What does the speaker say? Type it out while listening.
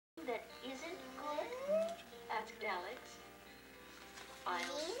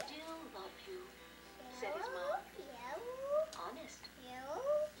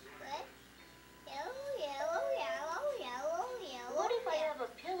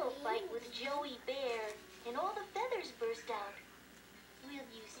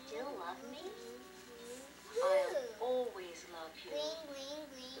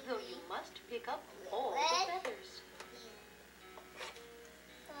just pick up all the feathers.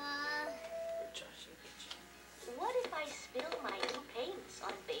 What if I spill my new paints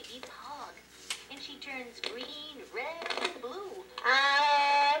on baby Pog and she turns green, red, and blue?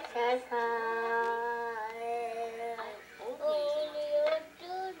 I'll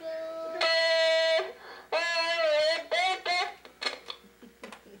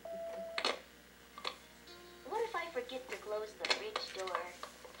What if I forget to close the fridge door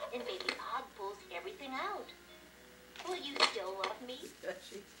and baby Pog pulls everything out? Will you still love me?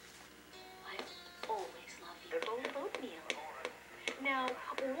 I'll always love your bowl of oatmeal. Now,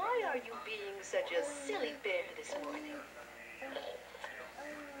 why are you being such a silly bear this morning?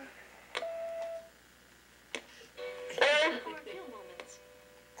 For a few moments.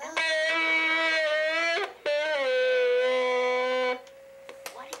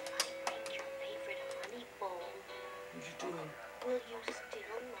 What if I make your favorite honey bowl? What you doing? Will you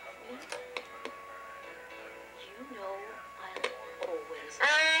still love me? You know I'll always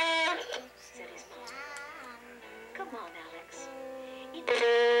love you, said his mom. Come on, Alex.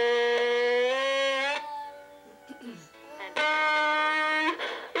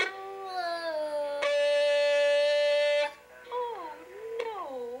 Oh,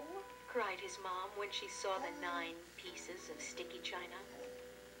 no, cried his mom when she saw the 9 pieces of sticky china.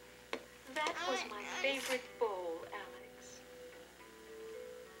 That was my favorite bowl, Alex.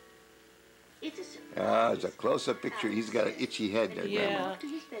 It's a close-up picture. He's got an itchy head there, Grandma.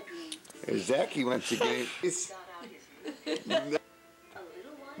 There's Zachy once again.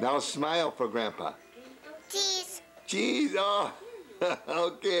 Now smile for Grandpa. Cheese. Cheese, oh,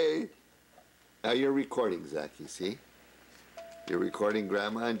 okay. Now you're recording, Zachy, see? You're recording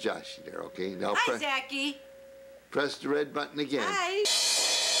Grandma and Josh there, okay? Now Hi, Zachy. Press the red button again. Hi.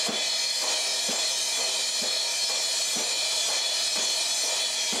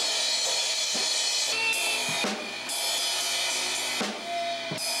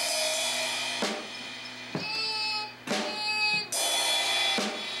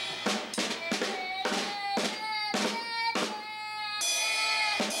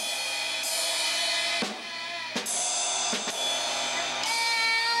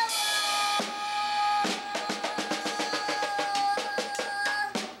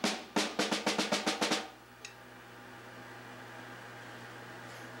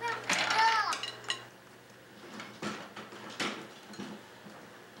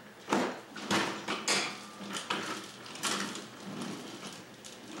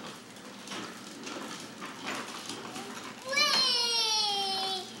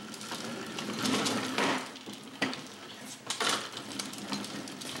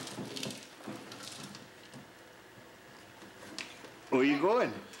 Where are you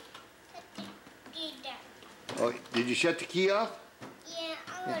going? Oh, did you shut the key off? Yeah,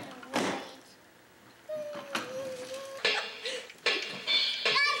 I want to wait.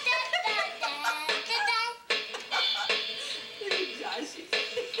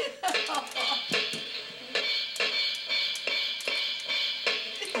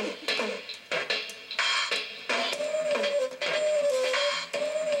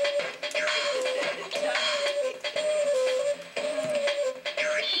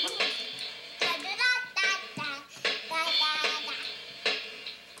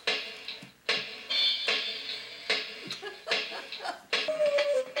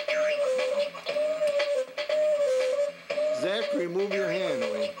 Zach, remove your hand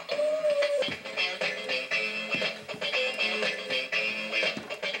away.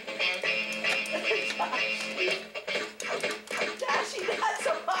 Dashy, that's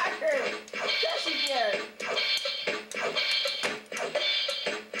so hard. Dashy, dear.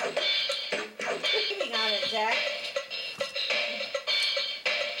 Screaming on it, Zach.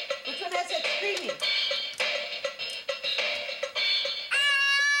 Which one has that screaming?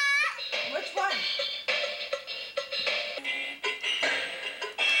 Which one?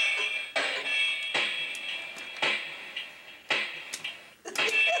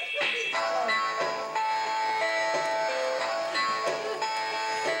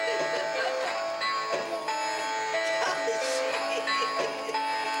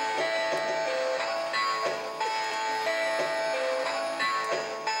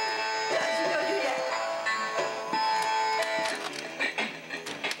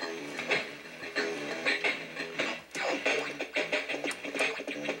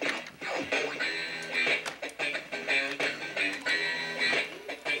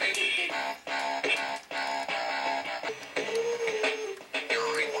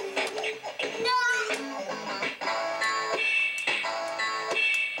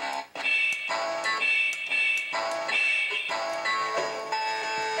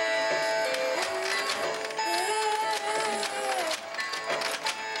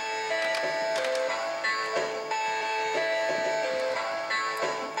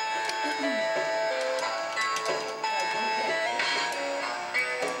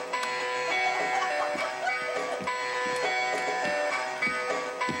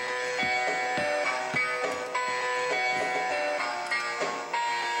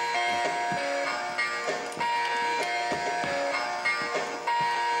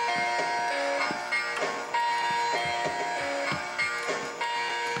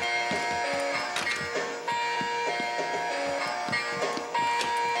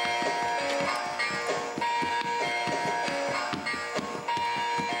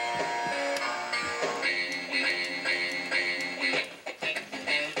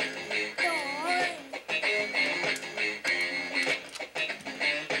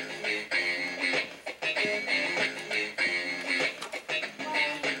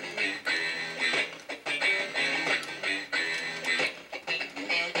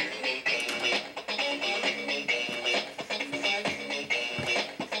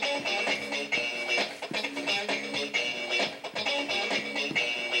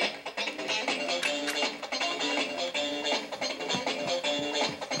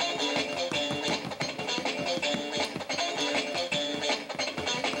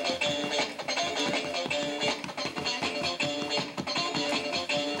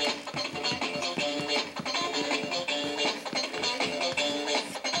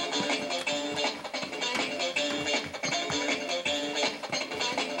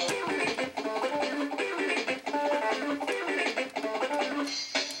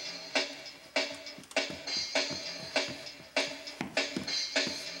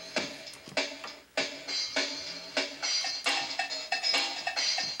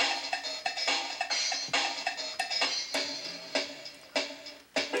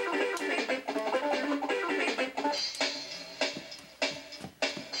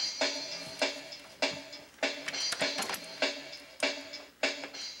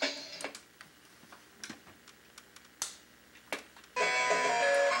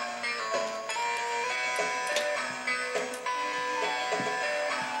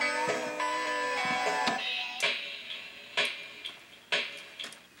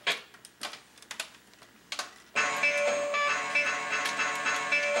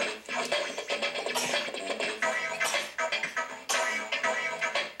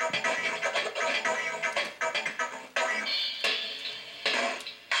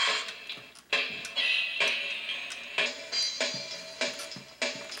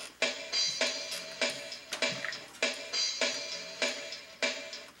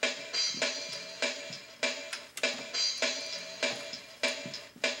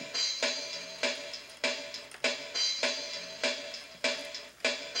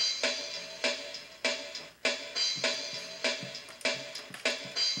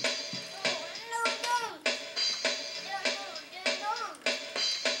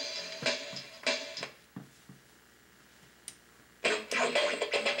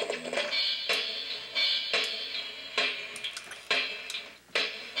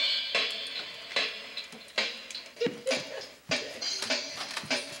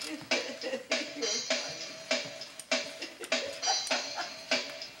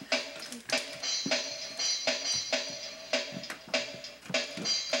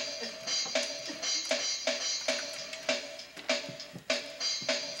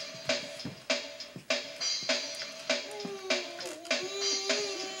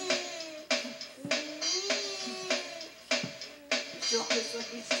 draw this when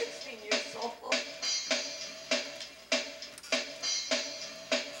he's 16 years old.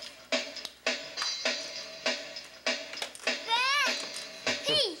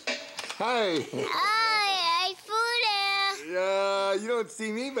 Hey! Hi. I food You don't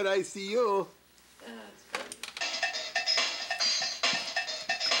see me, but I see you. That's funny.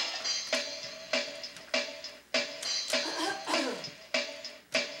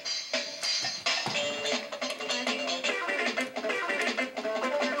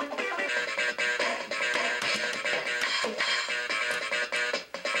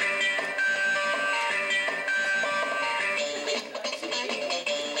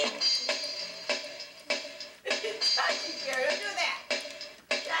 Jackie Bear, don't do that.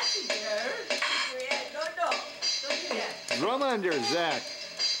 Jackie Bear, keep your head. No, don't do that. Drum under, Zach.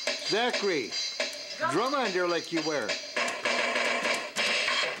 Zachary. Drum under like you were.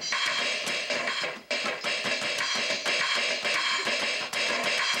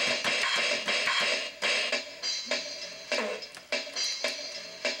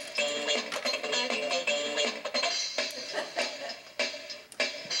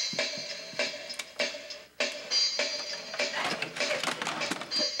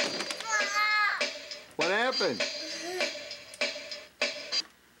 What happened?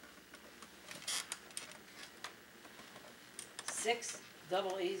 Six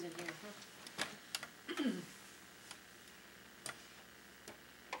double A's in here, huh?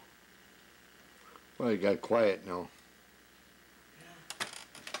 Well, it got quiet now.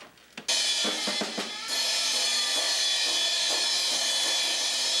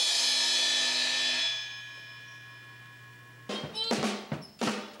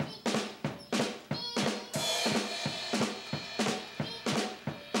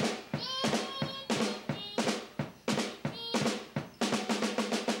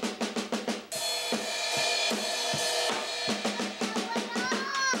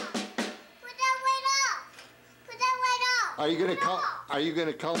 Are you gonna count? Are you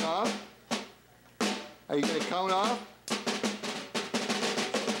gonna count off? Are you gonna count off?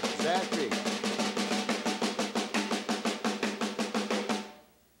 Zachary.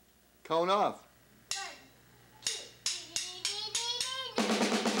 Count off.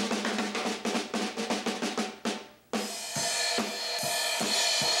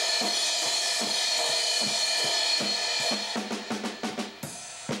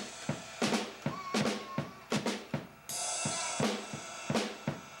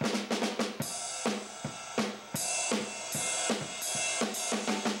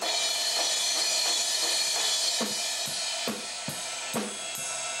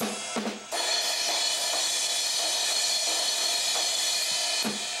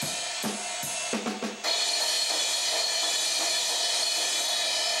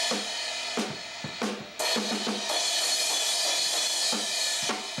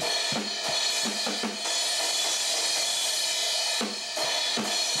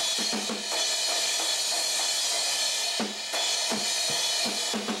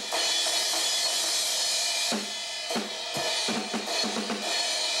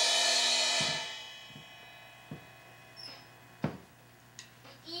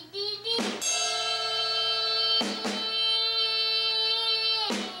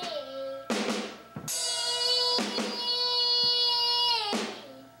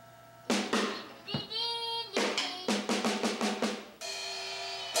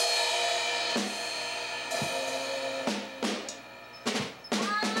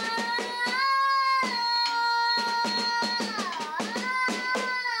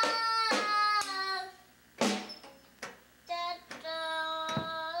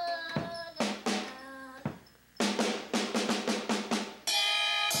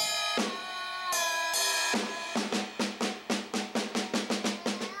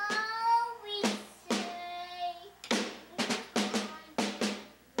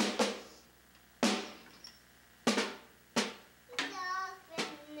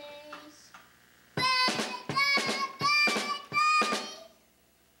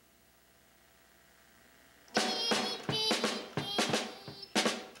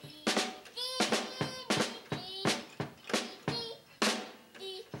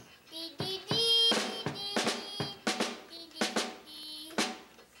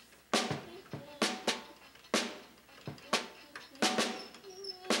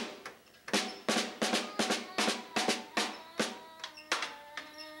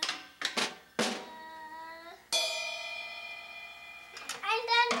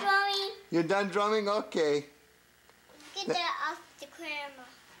 You're done drumming? Okay. Get that off to grandma.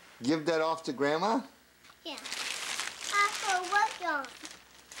 Give that off to Grandma? Yeah. After what, John?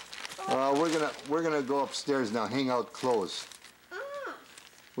 We're gonna go upstairs now. Hang out clothes.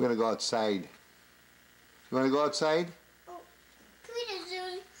 We're gonna go outside. You wanna go outside? Oh, pretty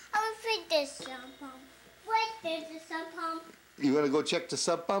soon. I will fit this sump pump. Wait, there's a sump pump. You wanna go check the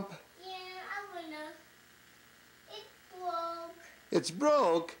sub pump? Yeah, I wanna. It broke. It's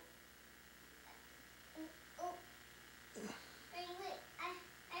broke. Oh. Wait,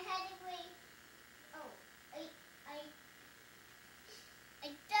 I had to wait. Oh, I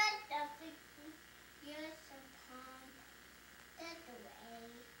thought that your sump pump. That's the way.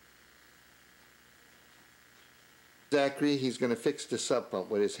 Zachary, he's gonna fix the sub pump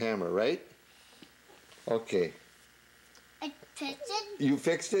with his hammer, right? Okay. I fixed it? You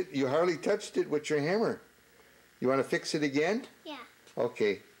fixed it? You hardly touched it with your hammer. You wanna fix it again? Yeah.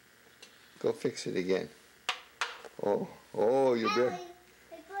 Okay. Go fix it again. Oh, you I better. wanna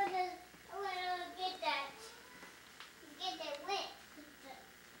get that. Get that wet.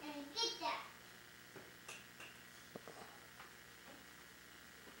 And get that.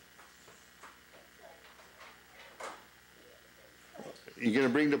 You gonna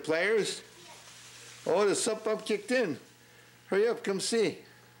bring the pliers? Oh, the sub pump kicked in. Hurry up, come see.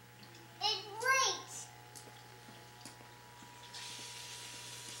 It breaks.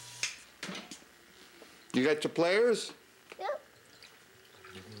 You got your pliers? Yep.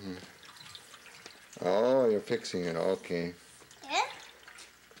 Oh, you're fixing it. Okay. Yeah?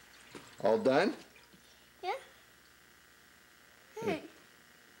 All done? Yeah.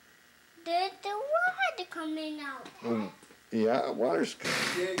 There's the water coming out. Yeah, water's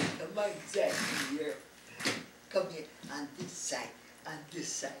coming. Here, come on, Zachary, here. Come here, on this side, on this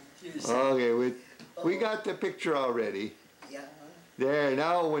side. Your side. Okay, we got the picture already. Yeah. There,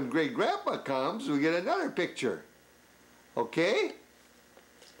 now when great grandpa comes, we get another picture. Okay?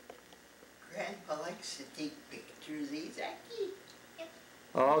 Grandpa likes to take pictures, eh, Zachy?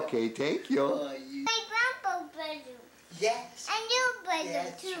 Okay, thank you. Oh, you. My grandpa's bedroom. Yes. And your bedroom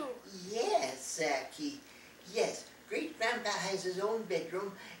That's too. Yes, Zachy. Yes. Great grandpa has his own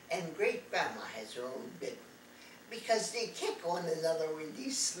bedroom, and great grandma has her own bedroom. Because they kick on another when they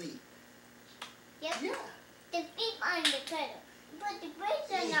sleep. Yep. Yeah. The feet on the pillow. Put the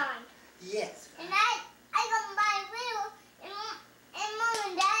brakes on. Yes. And I got my pillow and mom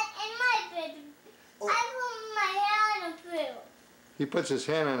and dad in my bedroom. Oh. I put my hair on the pillow. He puts his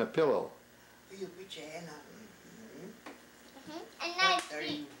hand on a pillow. You put your hand on. And I What are you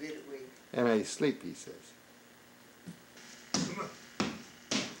sleep. videoing? And I sleep, he says.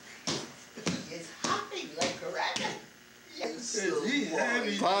 He's hopping like a rabbit. Yes, so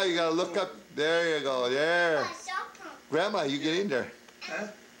boy. Paul, you gotta look up. There you go, there. My sock pump. Grandma, you get in there. Huh?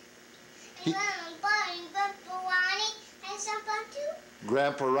 He- Grandpa Ronnie and something too.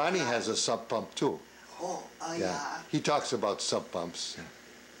 Grandpa Ronnie has a sub pump too. Oh, Yeah. He talks about sub pumps.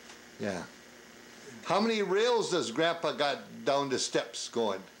 Yeah. How many rails does Grandpa got down the steps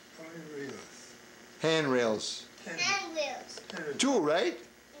going? Hand rails. And wheels. 2, right?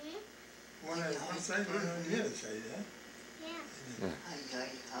 One on one side, one on the other side, Yeah.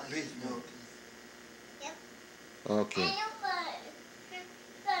 He's no. Okay. And you put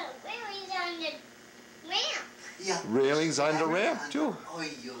wheels on the ramp. Yeah. Railings on the ramp too. Oh,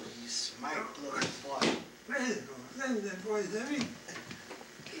 you smart little boy. I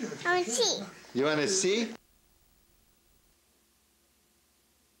want to see. You wanna see? I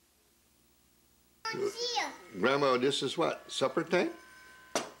want to see you. Grandma, this is what? Supper time?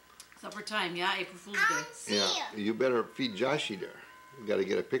 Supper time, yeah, April Fool's I Day. want to see Yeah. you. You better feed Joshy there. We gotta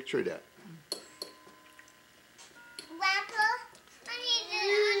get a picture of that. Grandpa, I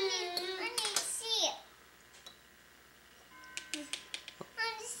need to see it. I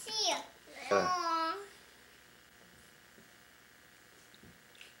want to see it. Aw.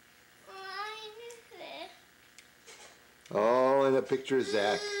 Oh, and a picture of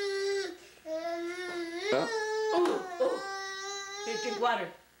Zach. Huh? Here, drink water.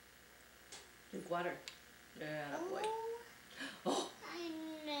 Drink water. Yeah, that boy. Oh,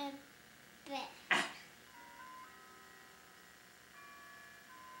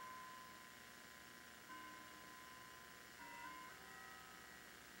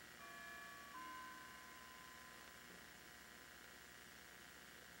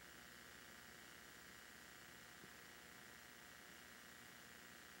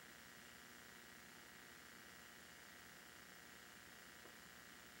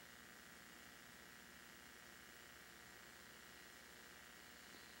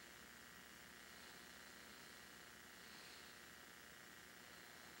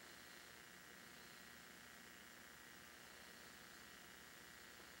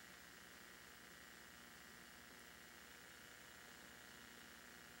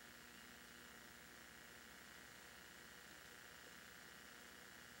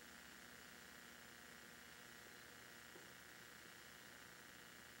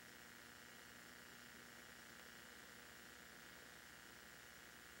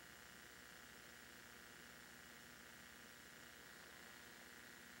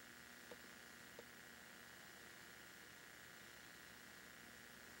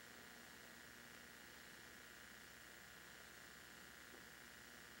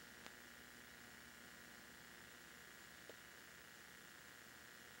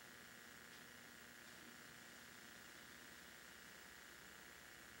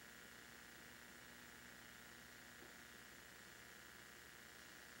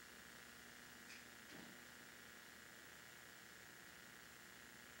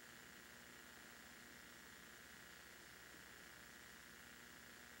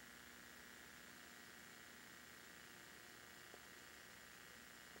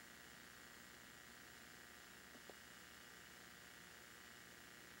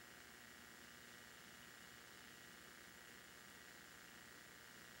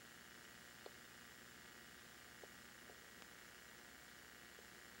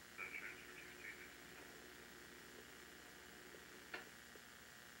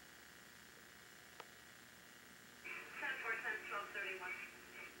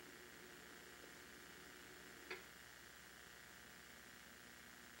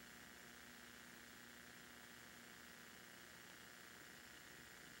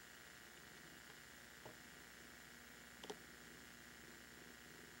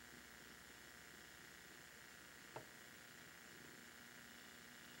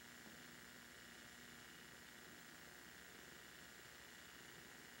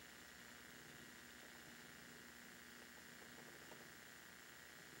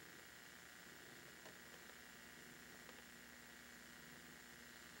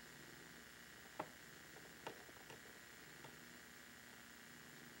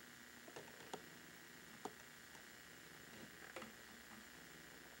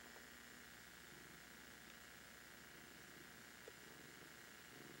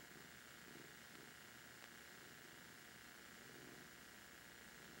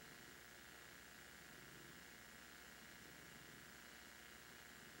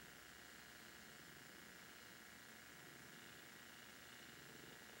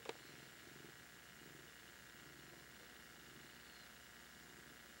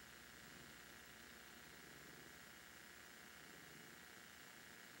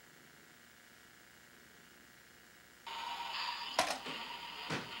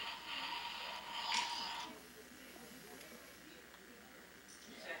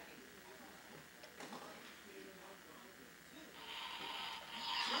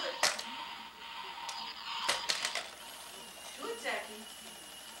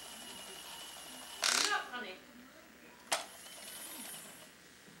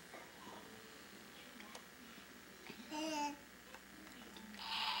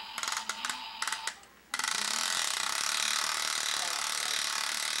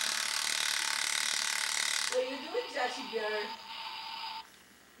 bear.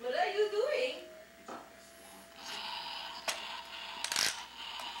 What are you doing?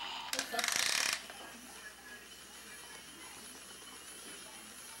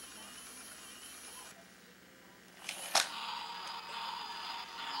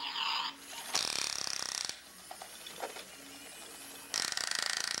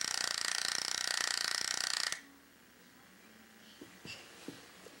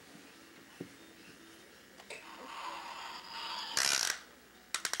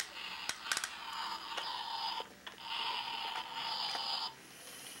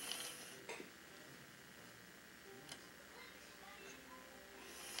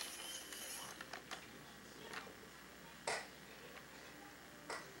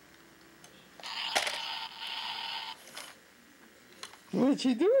 What's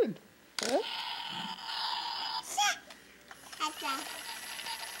she doing? Huh?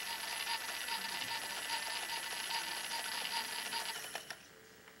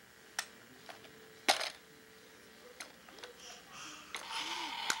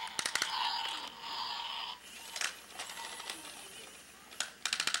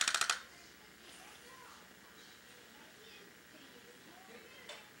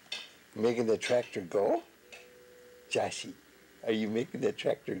 Making the tractor go? Joshy, are you making the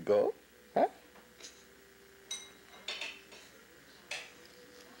tractor go? Huh?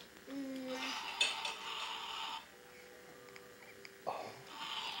 Oh.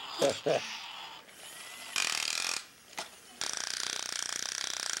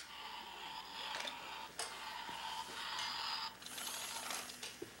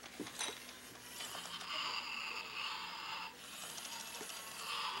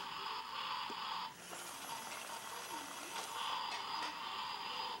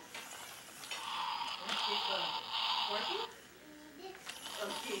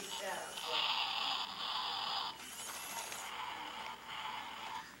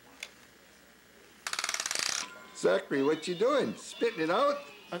 Zachary, what you doing? Spitting it out?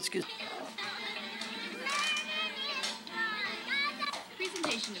 Excuse me.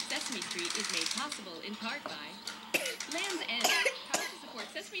 Presentation of Sesame Street is made possible in part by Land's End, proud to support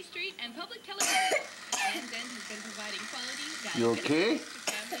Sesame Street and public television. Land's End has been providing quality, You value, okay? to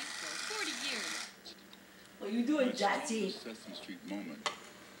families for 40 years. What are you doing, Jati? Sesame Street moment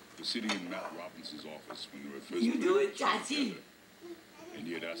was sitting in Matt Robinson's office when they were first You putting doing, the show Jati? together. And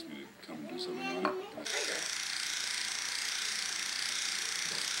he had asked me to come and do something on it.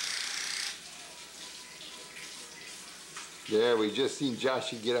 Yeah, we just seen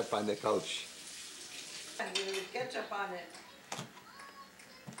Joshy get up on the couch. And with ketchup on it.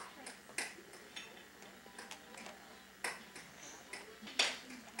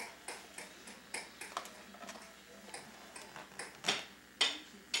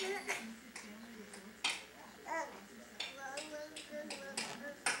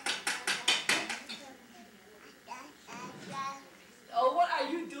 Oh, what are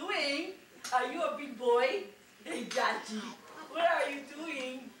you doing? Are you a big boy? Hey, Jati, what are you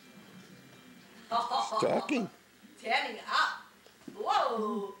doing? Talking. Standing up.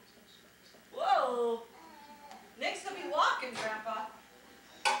 Whoa. Whoa. Next to me walking, Grandpa.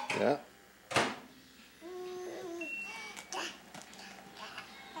 Yeah.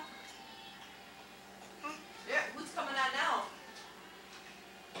 Yeah, who's coming on now?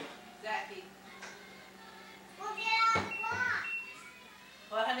 Zachy.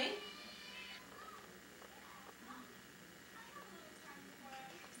 What, honey?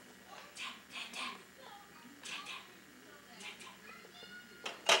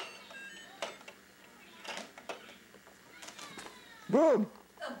 Boom.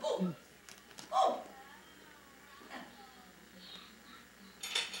 Boom. Oh.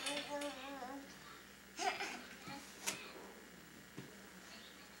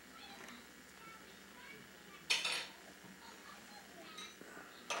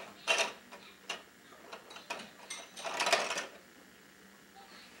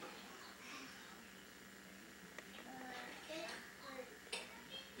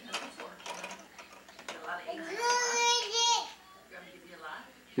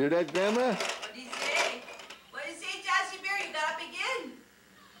 Hear that, Grandma? What do you say? What do you say, Joshy Bear? You gotta begin.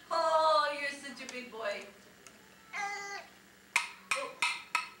 Oh, you're such a big boy.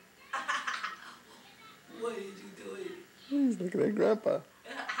 What are you doing? He's looking at Grandpa.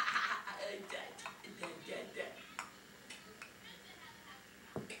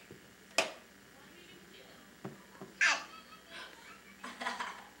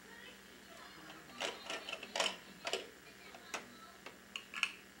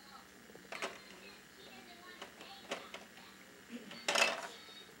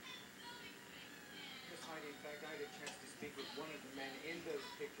 In fact, I had a chance to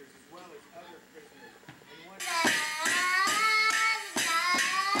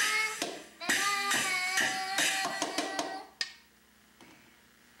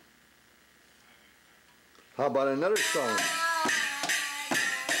How about another song?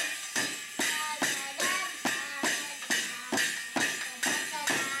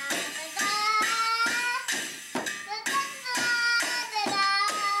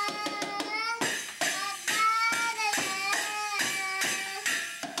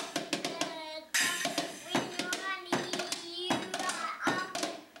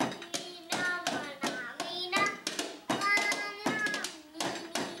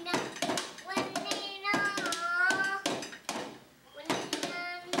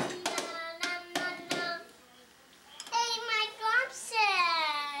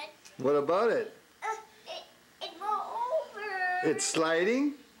 What about it? It went over. It's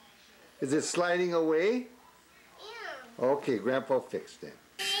sliding? Is it sliding away? Yeah. Okay, Grandpa fixed it.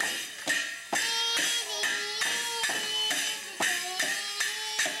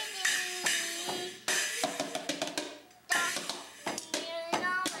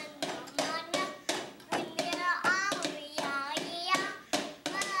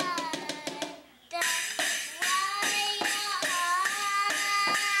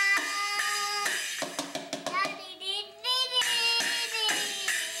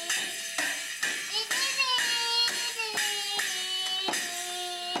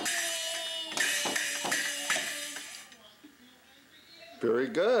 Very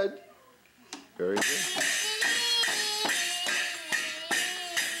good. Very good.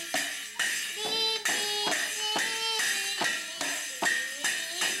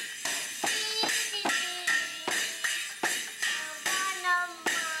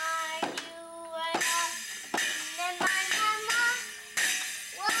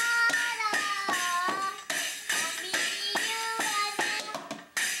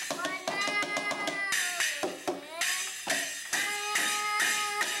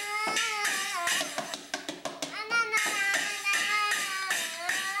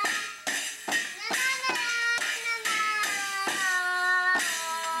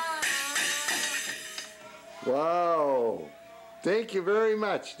 Wow. Thank you very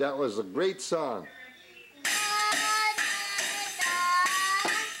much. That was a great song.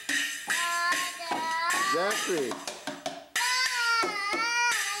 Exactly.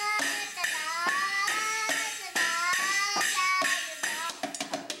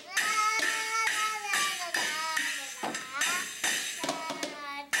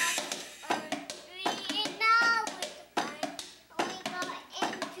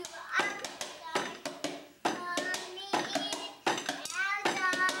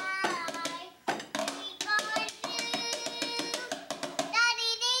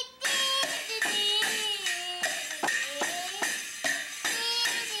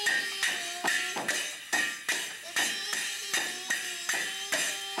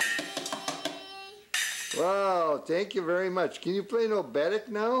 Wow, thank you very much. Can you play No Bedek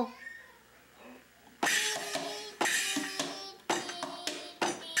now?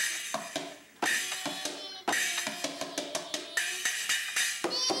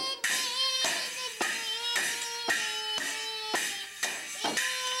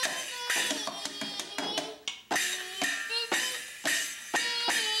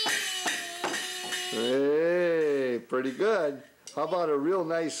 Hey, pretty good. How about a real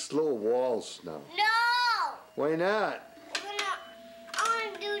nice slow waltz now? No! Why not? I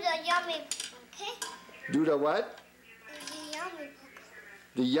want to do the yummy, okay? Do the what? The yummy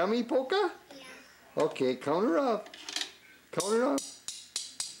polka. The yummy polka? Yeah. Okay, count her up. Count her up.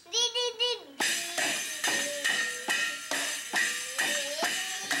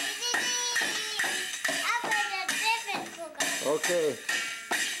 Okay.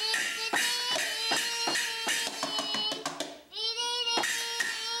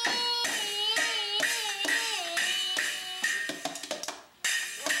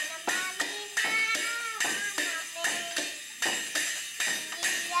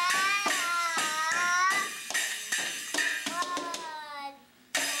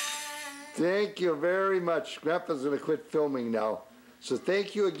 Thank you very much. Grandpa's going to quit filming now. So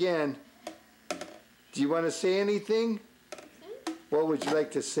thank you again. Do you want to say anything? What would you like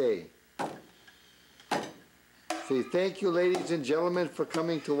to say? Say thank you, ladies and gentlemen, for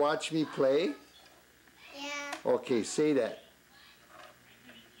coming to watch me play. Yeah. Okay, say that.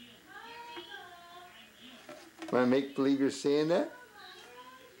 Want to make believe you're saying that?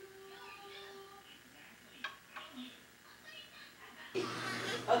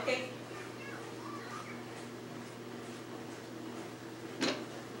 Okay.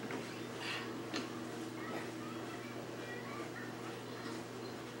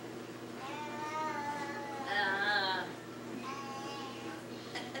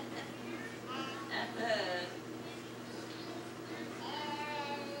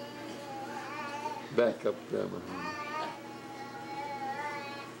 back up, Grandma.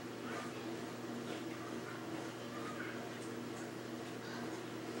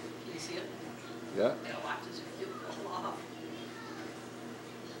 Can you see it? Yeah. Yeah, watch this. You'll fall off.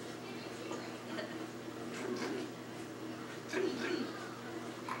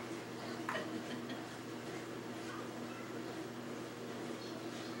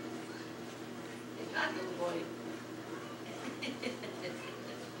 Not little boy.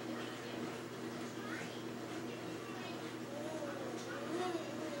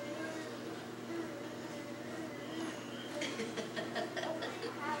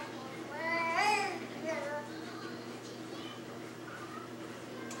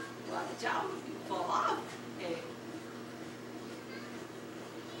 Watch out, you fall off. Okay.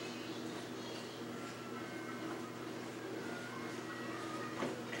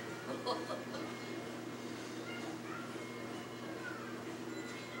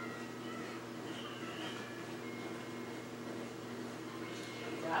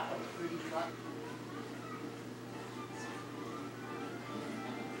 That was pretty fun.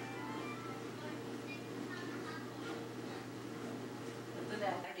 Look at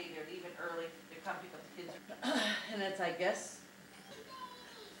that. They're leaving early. They come pick up the kids. And it's, I guess.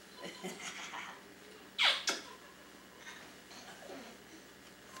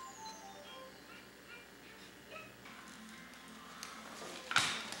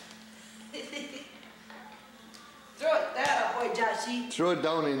 Throw it that boy, Joshy. Throw it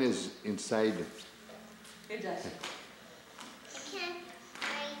down in his inside. Here, Joshy. I can't,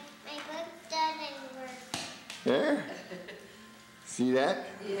 my book doesn't work. There. See that?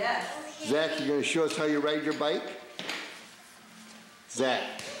 Yes. Zach, you gonna show us how you ride your bike? Zach.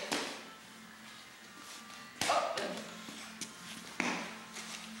 Oh.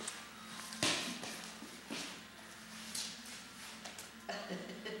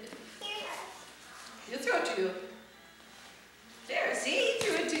 You throw it to you. There, see? He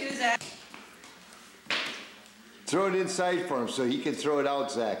threw it to you, Zach. Throw it inside for him so he can throw it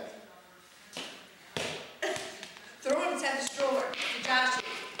out, Zach. Throw it inside the stroller to Joshy.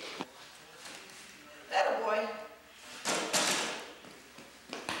 That a boy.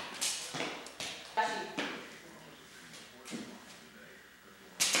 Joshy.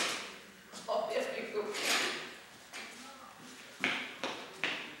 Oh, there you go.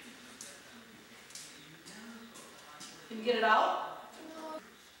 Can you get it out?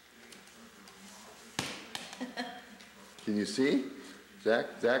 Can you see? Zach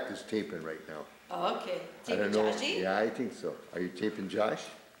is taping right now. Oh, okay. I don't Take know. it, Joshy. Yeah, I think so. Are you taping Josh?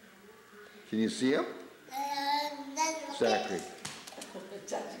 Can you see him? Zachary.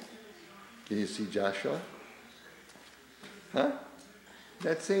 Joshy. Can you see Joshua? Huh?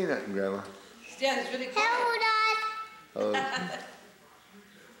 Not saying nothing, Grandma. Yeah, it's really quiet. Hold on. Oh.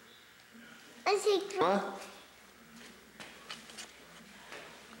 I see. Huh?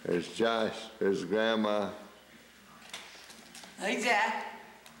 There's Josh. There's Grandma. Hi, Zach.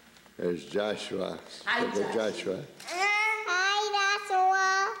 There's Joshua. Hi, Look at Joshua. Joshua. Hi,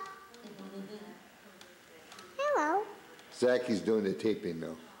 Joshua. Hello. Zacky's doing the taping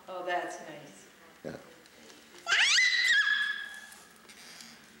now. Oh, that's nice. Yeah.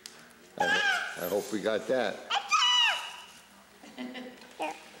 I hope we got that.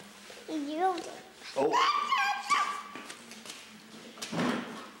 You. Oh.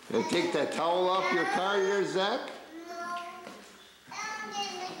 And take that towel off your car here, Zach. No. I'm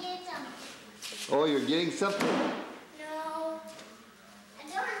gonna get something. Oh, you're getting something? No. I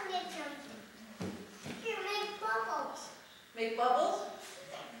don't want to get something. Here, make bubbles. Make bubbles?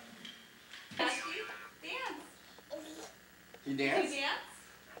 Dance. Dance. You You dance? dance?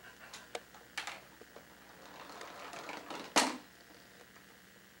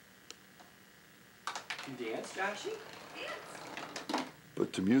 You dance, Joshy? Dance. Put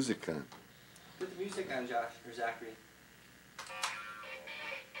the music on. Put the music on, Josh, or Zachary.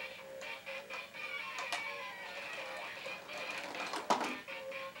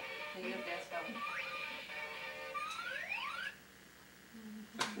 Can you dance now?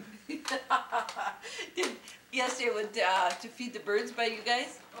 Yesterday went to feed the birds by you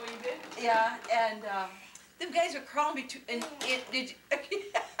guys. Oh, you did? Yeah, and them guys were crawling between, and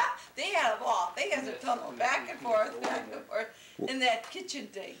they had a ball. They had to tunnel back and forth, in that kitchen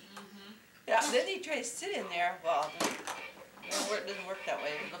thing. Yeah, then they tried to sit in there. Well, it didn't work that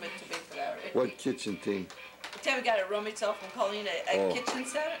way. It was a little bit too big for that, right? What kitchen thing? The time we got it room itself from Colleen, a Oh. kitchen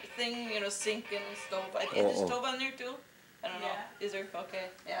set thing, you know, sink and stove. Is there Oh, oh. stove on there too? I don't know. Yeah. Is there? Okay,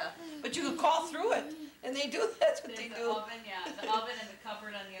 yeah. But you could crawl through it, and they do. That's what There's they the do. oven, yeah. The oven and the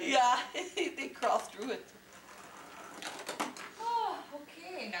cupboard on the other Yeah, they crawl through it. Oh,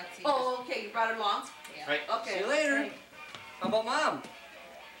 okay. came down to see Oh, okay, you brought it along? Yeah. Right. Okay. See you later. Right. How about Mom?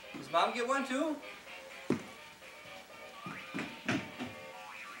 Does Mom get one too?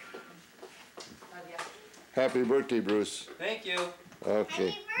 Happy birthday, Bruce. Thank you. Okay.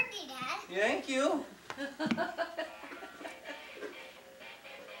 Happy birthday, Dad. Thank you.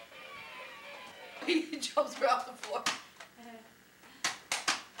 He jumps right off the floor.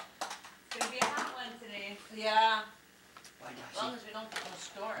 It's gonna be a hot one today. Yeah, Why as not? long as we don't put no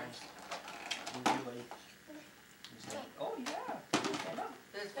storms. Oh yeah. It's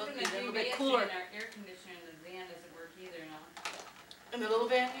It's supposed to gonna be a little be bit yesterday cooler. and our air conditioner in the van doesn't work either now. In the little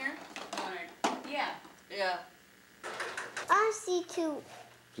van here? Yeah. Yeah. I see two.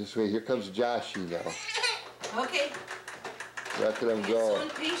 This way, here comes Joshy now. Okay. Look at him He's so go.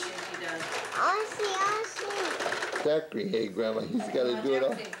 impatient, he does. I see. Zachary, hey, Grandma, he's got to do it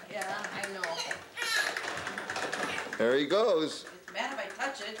all. Yeah, I know. There he goes. It's mad if I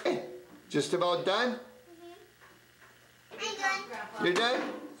touch it. Just about done? I'm done. You're done?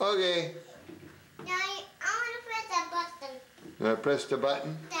 Okay. Now I want to press that button. You want to press the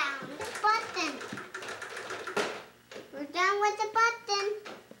button? Down. The button. We're done with the button.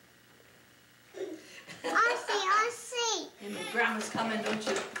 I see. And the grandma's coming, don't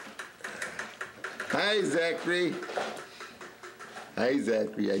you? Hi, Zachary. Hi,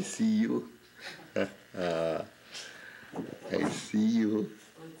 Zachary. I see you. I see you.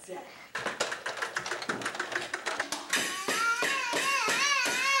 What's that?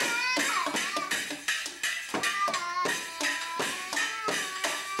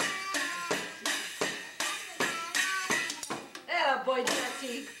 Attaboy,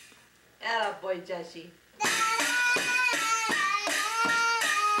 Jesse. Attaboy, Jesse.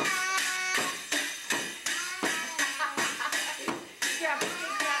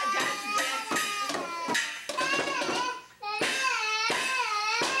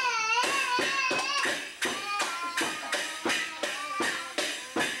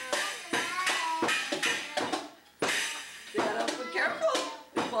 Be careful.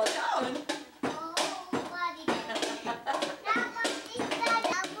 You fall down.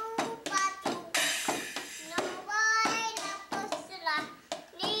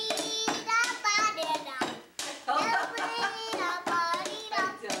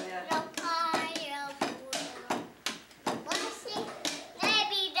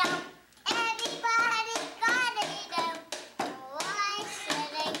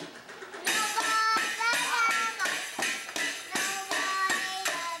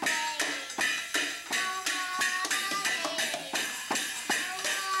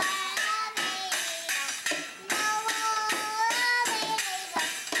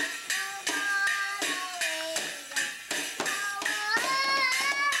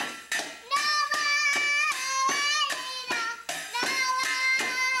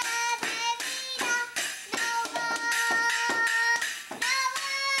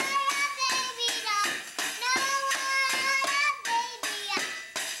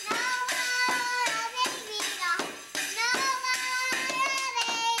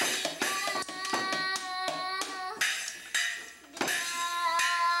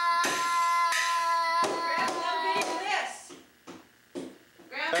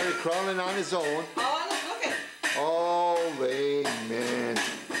 Started crawling on his own. Oh, look at. Oh, amen.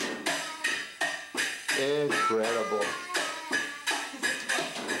 Incredible.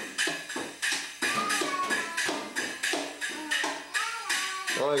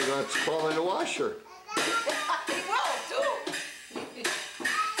 Oh, you're going to crawl in the washer. He will, too.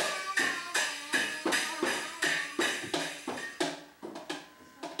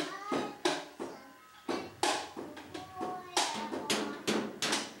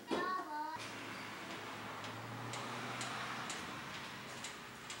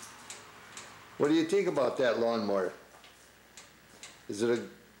 What do you think about that lawnmower? Is it a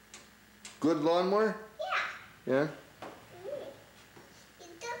good lawnmower? Yeah. Yeah?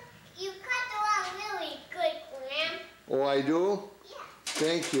 You cut the lawn really good, Graham. Oh, I do? Yeah,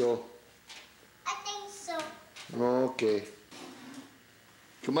 Thank you. I think so. Okay.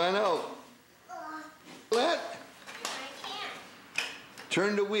 Come on out. Let. I can't.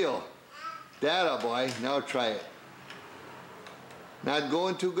 Turn the wheel. That boy. Now try it. Not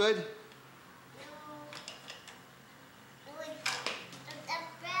going too good?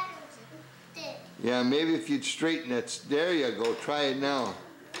 Yeah, maybe if you'd straighten it. There you go. Try it now.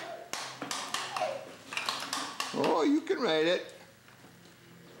 Oh, you can ride it.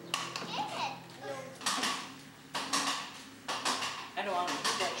 I don't want to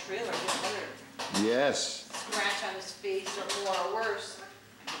hit that trailer, get another Yes. scratch on his face or more or worse.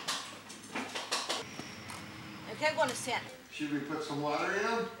 I can't go on the sand. Should we put some water in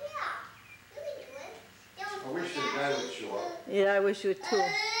them? Yeah. You can do it. I wish the guy would show up. Yeah, I wish you would too.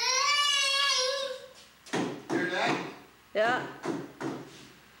 Hear that? Yeah.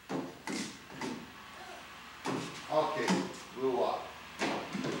 Okay, we'll walk.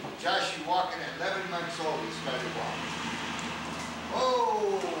 Josh, you walking at 11 months old, he started walking.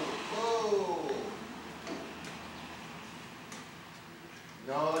 Whoa, whoa.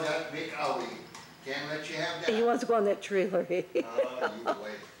 No, that big owie. Can't let you have that. He wants to go on that trailer. Oh, you wait.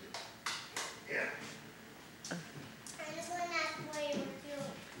 Yeah. I'm just going to ask for you too.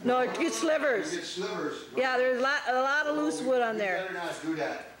 No, it gets slivers. You get slivers. Yeah, there's a lot of loose wood on You there. better not do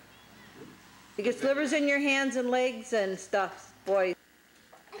that. You get slivers in your hands and legs and stuff, boy.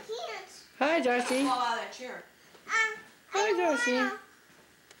 I can't. Hi, Darcy. Fall out of that chair. Hi, Darcy. I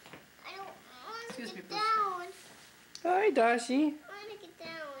don't want to Excuse me, get Bruce. down. Hi, Darcy. I want to get down.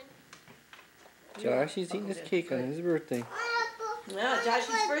 Josh, he's eating his cake on his birthday. Yeah,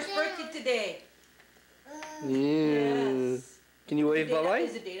 Josh's first birthday today. Yeah. Yes. Can you wave Is bye-bye?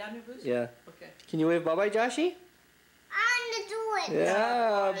 the date on your Bruce? Yeah. Okay. Can you wave bye-bye, Joshy? I want to do it.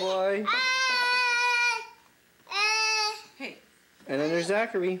 Yeah, boy. Hey, And then there's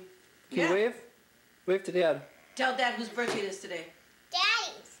Zachary. Can you Yeah. wave? Wave to Dad. tell Dad whose birthday it is today.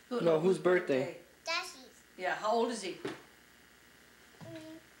 Daddy's. No, whose birthday? Daddy's. Yeah, how old is he?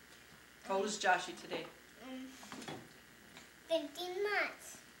 How old is Joshy today? 15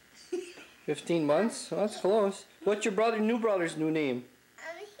 months. 15 months? Oh, that's close. What's your new brother's new name?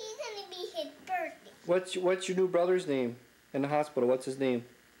 He's gonna be his birthday. What's your new brother's name in the hospital? What's his name?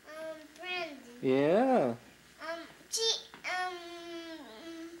 Brandon. Yeah.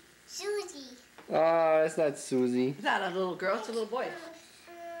 Susie. Ah, that's not Susie. It's not a little girl, it's a little boy.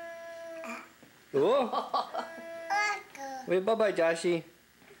 Oh. Uncle. Wave bye-bye, Joshy.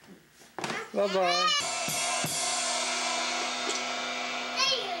 Bye-bye. There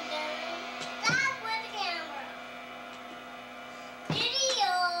you go. Stop with the camera.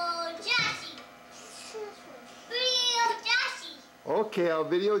 Video Joshy. Video Joshy. Okay, I'll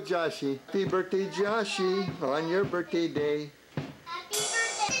video Joshy. Happy birthday, Joshy, on your birthday day. Happy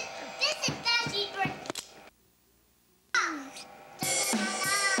birthday. This is Joshy's birthday.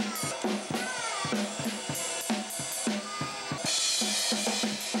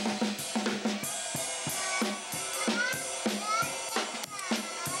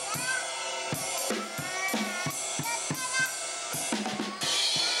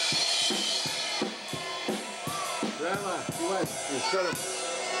 Grandma, he wants, instead of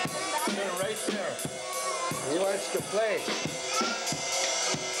right there, he wants to play.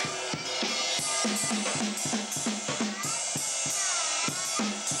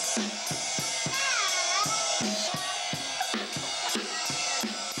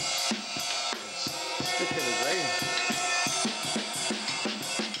 Stick in his leg.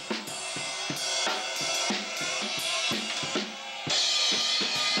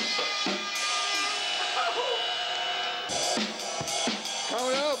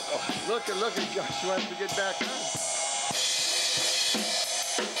 Coming up. Oh, look at Josh wants to get back on.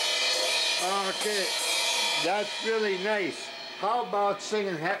 Okay, that's really nice. How about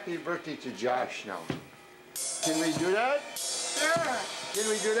singing happy birthday to Josh now? Can we do that? Sure. Can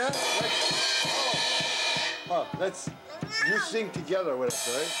we do that? Let's you sing together with us,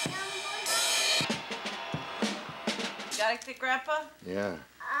 all right? Got it, Grandpa? Yeah.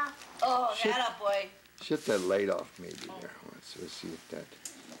 Oh, Shit. that boy. Shut that light off maybe there. Let's see if that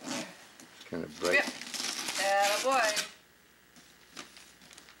it's kind of bright. Yep. That boy.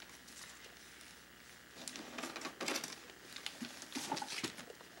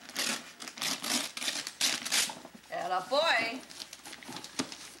 That boy.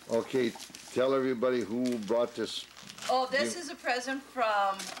 Okay, tell everybody who brought this. Oh, this is a present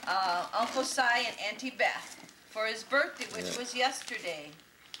from Uncle Si and Auntie Beth for his birthday, which was yesterday,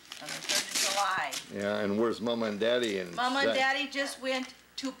 on the 3rd of July. Yeah, and where's Mama and Daddy and Mama and Zach? Daddy just went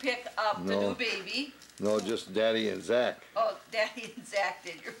to pick up the No. new baby. No, just Daddy and Zach. Oh, Daddy and Zach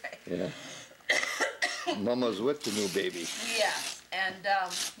did, you're right. Yeah. Mama's with the new baby. Yes, and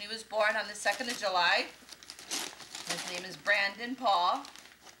he was born on the 2nd of July. His name is Brandon Paul,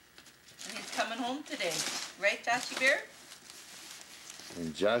 and he's coming home today. Right, Joshy Bear?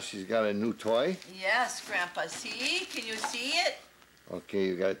 And Josh, he's got a new toy. Yes, Grandpa. See? Can you see it? Okay,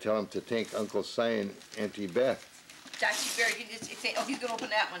 you gotta tell him to thank Uncle Si and Auntie Beth. Joshy Bear, you just say, oh, he's gonna open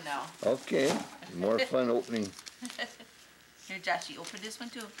that one now. Okay, more fun opening. Here, Joshy, open this one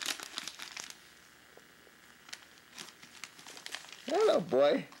too. Hello,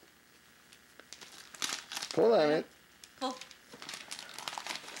 boy. Pull on it. Pull.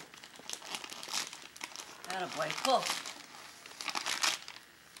 Atta boy, pull.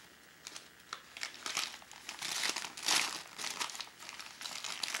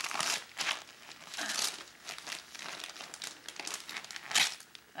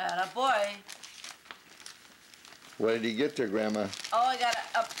 Attaboy. What did he get there, Grandma? Oh, I got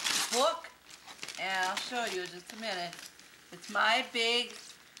a book, and I'll show you in just a minute. It's my big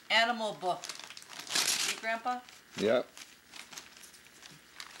animal book. See, Grandpa? Yep.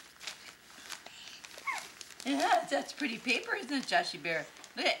 Yeah, that's pretty paper, isn't it, Joshy Bear?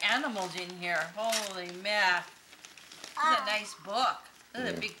 Look at animals in here. Holy mac. This is a nice book. Look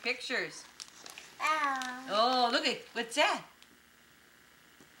at the big pictures. Oh, look at, what's that?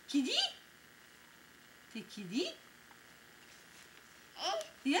 Kitty? The kitty?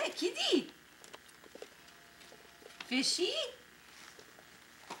 Yeah, kitty. Fishy?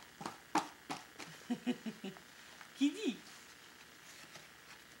 Kitty.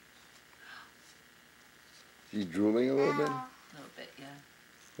 Is he drooling a little bit? A little bit,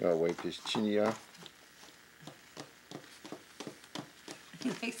 yeah. I'll wipe his chinny off. He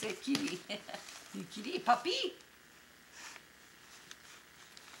likes that kitty. You kitty, puppy.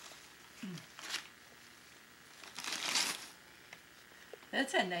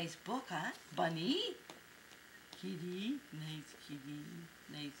 That's a nice book, huh? Bunny? Kitty, nice kitty,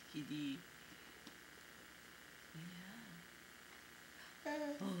 nice kitty.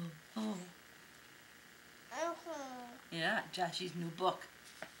 Yeah. Oh. Yeah, Joshy's new book.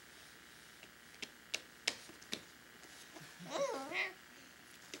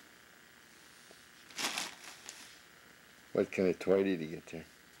 What kind of toy did he get there?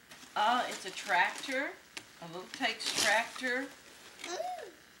 It's a tractor, a little Tykes tractor.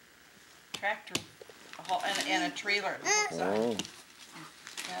 Tractor, and a trailer. Oh.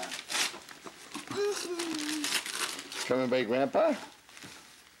 Yeah. Coming by Grandpa?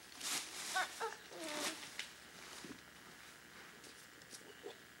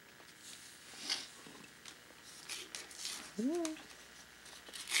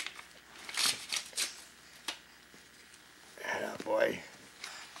 Atta boy.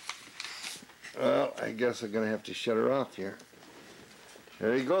 Well, I guess I'm gonna have to shut her off here.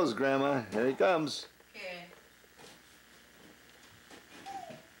 There he goes, Grandma. Here he comes. Okay.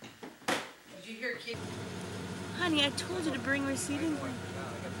 Did you hear kid? Honey, I told you to bring receiving.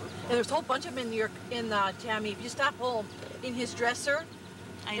 And there's a whole bunch of them in Tammy. If you stop home, in his dresser,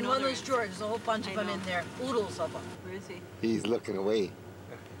 in one of those drawers, there's a whole bunch of them in there. Oodles of them. Where is he? He's looking away.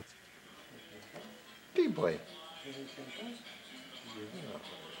 Big boy.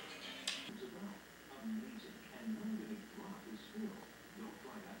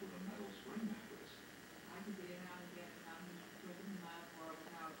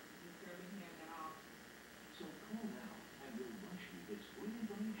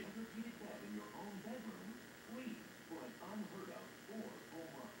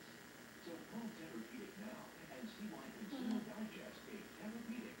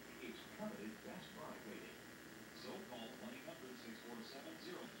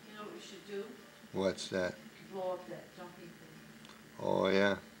 You know what we should do? What's that? Blow up that jumping thing. Oh,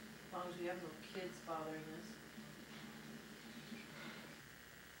 yeah. As long as we have no kids bothering us.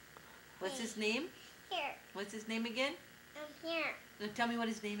 What's his name? Here. What's his name again? I'm here. Now tell me what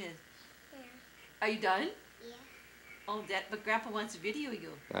his name is. Here. Are you done? Yeah. Oh, but Grandpa wants to video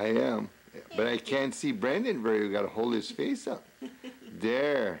you. I am. But I can't see Brandon very well. You gotta hold his face up.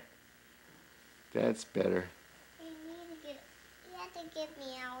 There. That's better. You have to get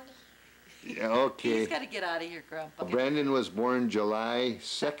me out of here. Yeah, okay. He's got to get out of here, Grandpa. Brandon was born July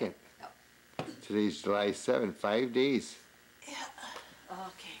 2nd. Today's July 7th. 5 days. Yeah.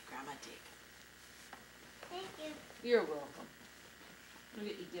 Okay, Grandma, take. Thank you. You're welcome. Look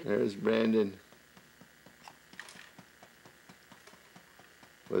at you, Dip. There's Brandon.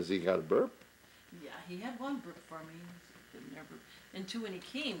 Was he got a burp? Yeah, he had one burp for me. Didn't ever. And two, when he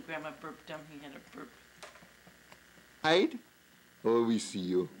came, Grandma burped him. He had a burp. Hide? Oh, we see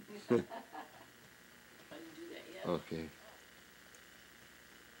you. I didn't do that yet. Okay.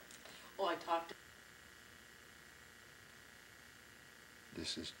 Oh, I talked to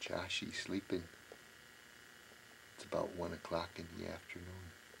This is Joshy sleeping. It's about 1 o'clock in the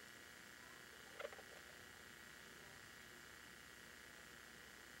afternoon.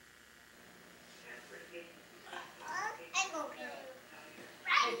 I'm okay.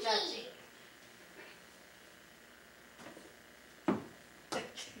 Hey, Joshy.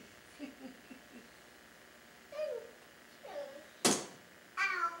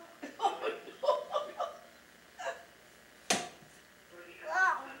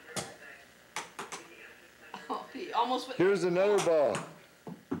 Oh, he almost went. Here's another ball.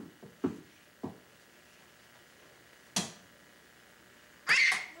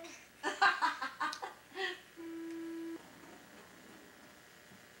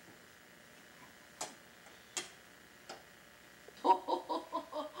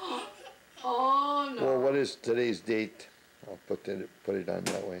 is today's date? I'll put it on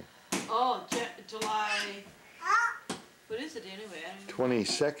that way. Oh, July. What is it anyway? I don't know.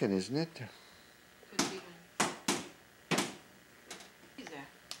 22nd, isn't it? Could be even. He's there.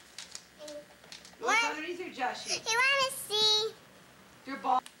 What's underneath here, Joshy? You want to see? Your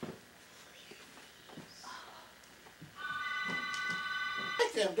ball.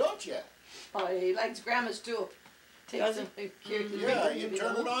 Like them, don't you? Oh, he likes grandma's too. Takes them. Yeah, you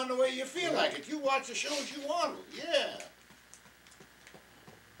turn it on the way you feel like it. You watch the shows you want to. Yeah.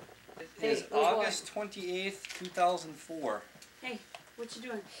 It's August 28th, 2004. Hey, what you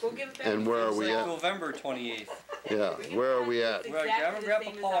doing? Go give it back. And where are we at? November 28th. Yeah, where are we at? We're at Grandma and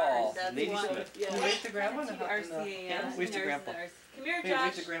Grandpa Paul. Lady Smith. Yeah. Can you wave to Grandma? RCA. Wave to Grandpa. Come here, Hey, Josh.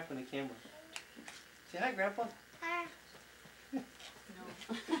 wave to Grandpa in the camera. Say hi, Grandpa.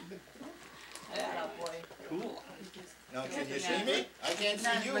 Yeah, boy. Cool. Now, can you see me? I can't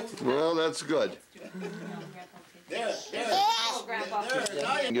see you. Well, that's good. There. Oh, Grandpa. There.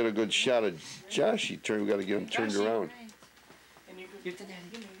 Now you Get a good shot of Josh. We got to get him turned around. Give to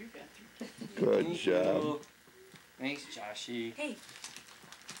Daddy. Good Thank job. you. Thanks, Joshy. Hey,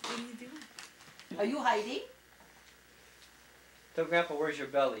 what are you doing? Are you hiding? Tell Grandpa, where's your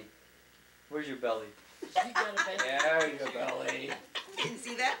belly? Where's your belly? There's your belly. Didn't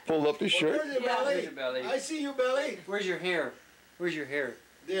see that? Pulled up his shirt. There's your Where's belly. your belly? I see you, belly. Where's your hair? Where's your hair?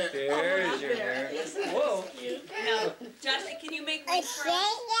 There. There's your hair. Whoa. Now, Josh, can you make wink for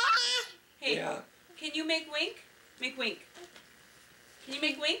us? Hey, Yeah. can you make wink? Make wink. Can you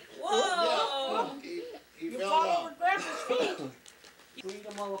make wink? Whoa! Oh, he fell down. Clean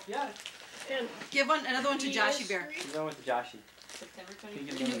them all up yet. Give another one to Joshy Bear. You're going with the Joshy. September Can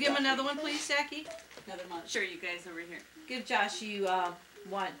 23rd. Can you give him another one, please, Saki? Another month. Sure, you guys over here. Give Joshy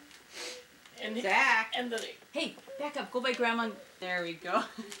one. And Zach. And the. Hey, back up. Go by Grandma. There we go.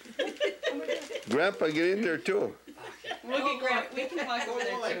 Grandpa, get in there too. Look at Grandpa. We can walk over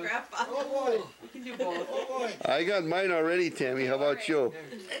there Like too. Grandpa. Oh, boy. We can do both. Oh, boy. I got mine already, Tammy. How about you?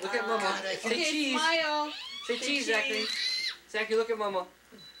 Look at Mama. Say Okay, cheese. smile. Say cheese, Zachary. Zachary, look at Mama.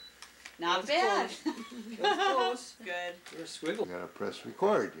 Not bad. That's close. Good. You're a squiggle. We gotta press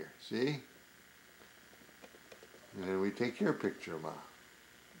record here. See? And then we take your picture, Ma.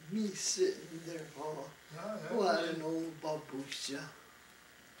 Me sitting there, oh, what an old babusha.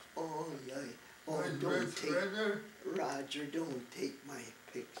 Oh, yeah. Oh, don't take, Roger, don't take my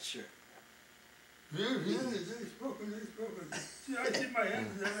picture. It's broken. See, I keep my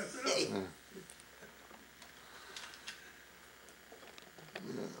hands there. That's enough.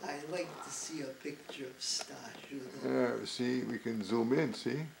 I like to see a picture of Stasha. There, see, we can zoom in,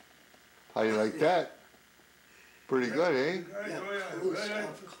 see? How you like that? Pretty good, eh? Yeah, close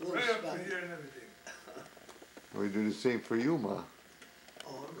Right up by. to here and everything. We do the same for you, Ma.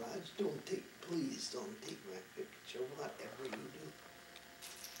 Oh, Raj, please don't take my picture, whatever you do.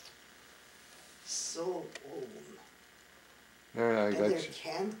 So old. There, I And got they you.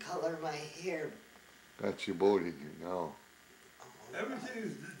 can't color my hair. Got you both in here now. Oh, Everything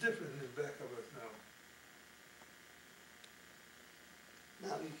is different in the back of us now.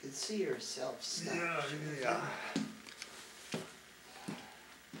 now you can see yourself, Stasha. Yeah, you can see.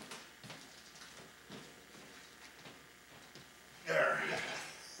 There.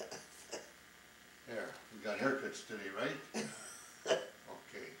 There, we got haircuts today, right?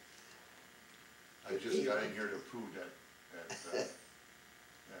 Okay. I just got in here to prove that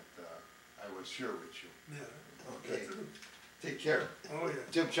I was sure with you. Yeah. Okay. That's it. Take care. Oh, yeah.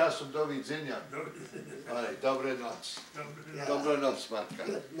 Tim časom do widzenia. No, Ale, dobre noc. no, Dobra noc, Matka.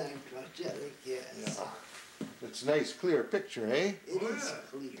 Good night, Angelic, yes. Yeah. It's a nice, clear picture, eh? It Oh, is yeah.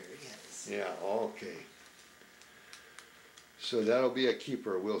 clear, yes. Yeah, okay. So that'll be a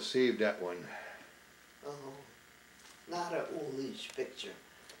keeper. We'll save that one. Oh, not an oldish picture.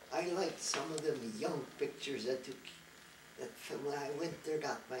 I like some of them young pictures I took. That from when I went there,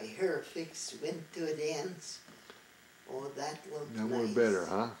 got my hair fixed, went to a dance. Oh, that looked Now nice. we're better,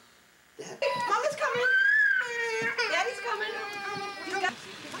 huh? That, Mama's coming. Daddy's coming.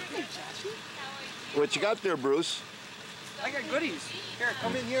 What you got there, Bruce? I got goodies. Here,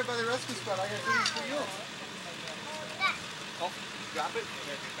 come in here by the rescue squad. I got goodies for you. Oh, drop it.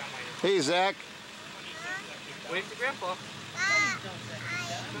 Hey, Zach. Wave to Grandpa.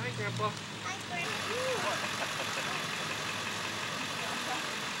 Hi, Grandpa.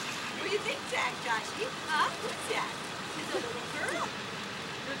 What do you think, Zach, Joshy? Huh? What's that? She's a little girl.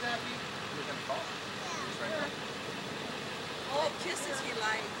 Good, Daddy. You're gonna call. It's right there. Oh, kisses he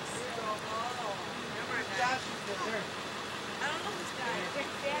likes. Oh, remember that? I don't know this guy.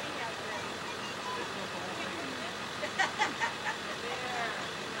 Daddy has that.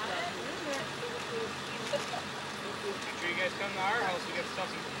 There.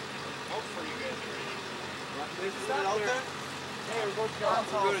 Is it out there? Hey, we'll go to John's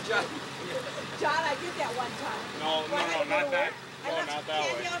house. Go to John. John, I did that one time. No, not that. No, not that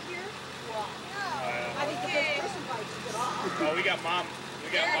way. Out here? Well, I think the first person might get off. Oh, we got mom.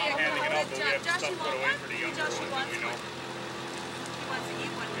 We got mom handing it out, but we have stuff put away for the younger ones that we know. He wants to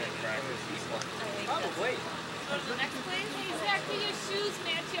eat one. Yeah, crackers. Probably. Go to the next place. Hey, Zach, do your shoes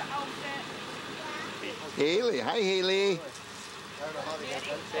match your outfit? Haley, hi Haley.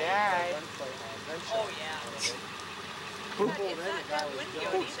 Say hi. Oh, yeah. It's not that windy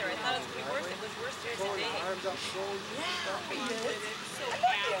out either. I thought it was going to be worse. It was worse here today. Arms up, shoulders. So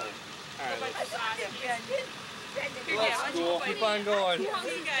happy. Let's go. Keep on going.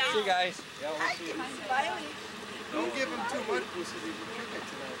 See you guys. Yeah, we'll see you. Don't give him too much pussy. He can kick it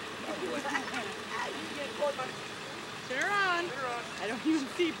tonight. Turn her on. I don't even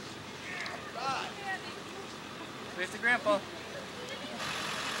see. Where's the grandpa?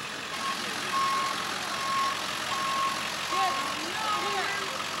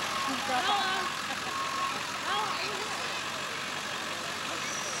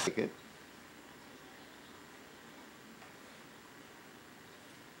 Take it.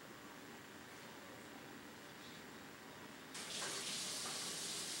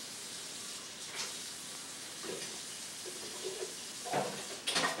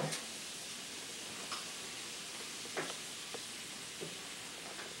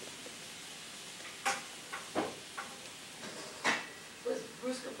 Was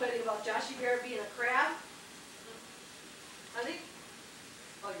Bruce complaining about Joshy Bear being a crab? I think.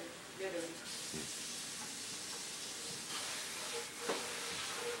 Oh, you're doing it.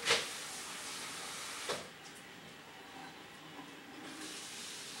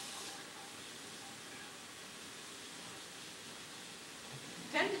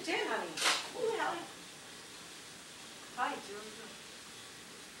 Honey. Who the hell? Hi, Julie.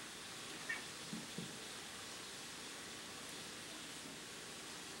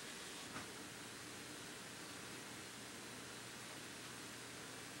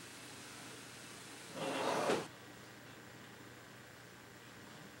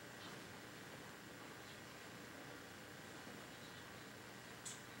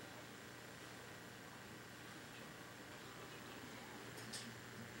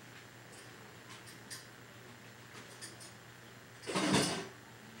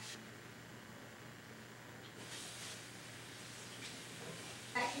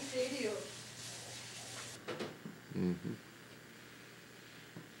 Say to you.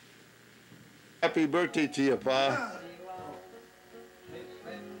 Happy birthday to you, Pa.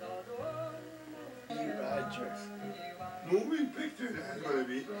 Moving picture that's gonna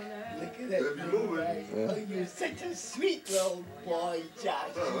be. Look at that. It'll be moving. Oh, you're such a sweet little boy,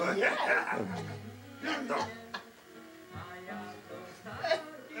 Josh. Oh, Yeah. No.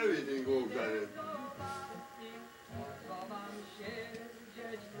 Everything goes on it.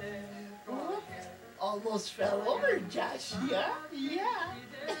 Oops, almost fell over, Josh. Yeah, yeah.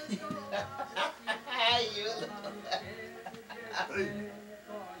 You little.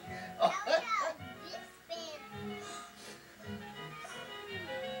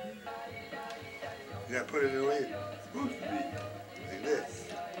 You gotta put it away. It's supposed to be like this.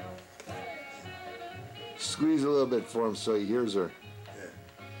 Squeeze a little bit for him so he hears her. Yeah.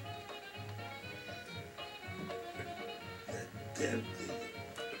 That damn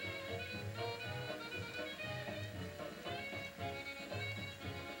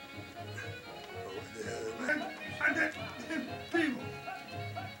thing.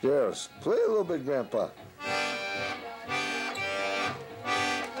 Yes, play a little bit, Grandpa.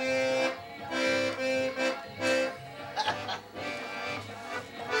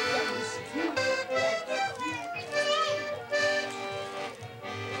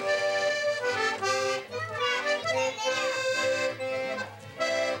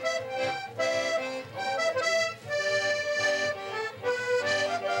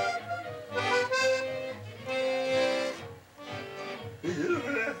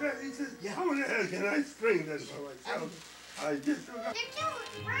 He says, how the hell can I string this by myself? I just don't know. There's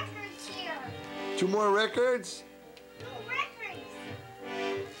 2 records here. 2 more records? 2 records.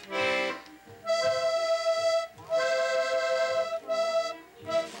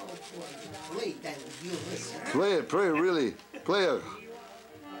 Play that with you, listen. Play it, really. Play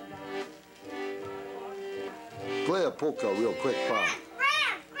a polka real quick, Pa.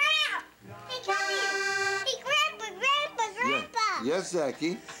 Hey, Grandpa. Yes,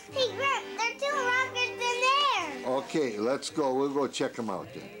 Zachy. Hey, Grandpa, there are 2 records in there. Okay, let's go. We'll go check them out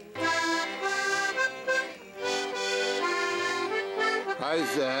then. Hi,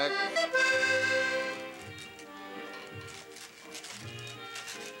 Zach.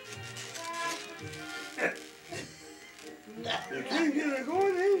 You can't get her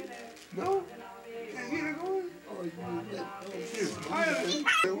going, eh? No? Can't get her going? Oh, you She's smiling.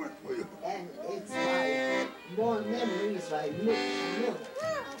 They work for you. And it's my more memories by Mick.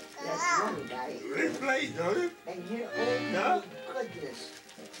 That's one guy. They play, don't it? And here, oh my goodness.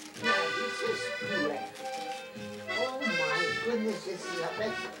 Yeah, this is correct. Oh my goodness, this is the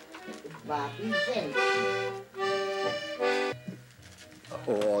best. Bobby Bench.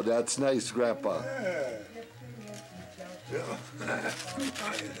 Oh, that's nice, Grandpa. Yeah.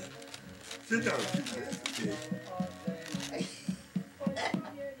 Sit down. Okay.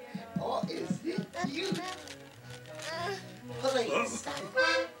 Oh, is it cute? Please.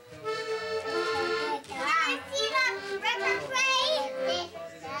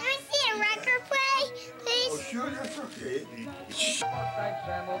 Oh, sure, that's okay.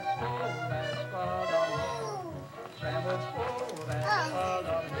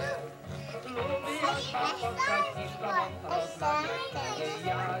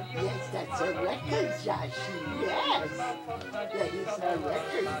 Yes, that's a record, Joshie. Yes. That is a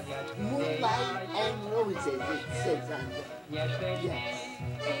record. Moonlight and Roses, it says on there. Yes.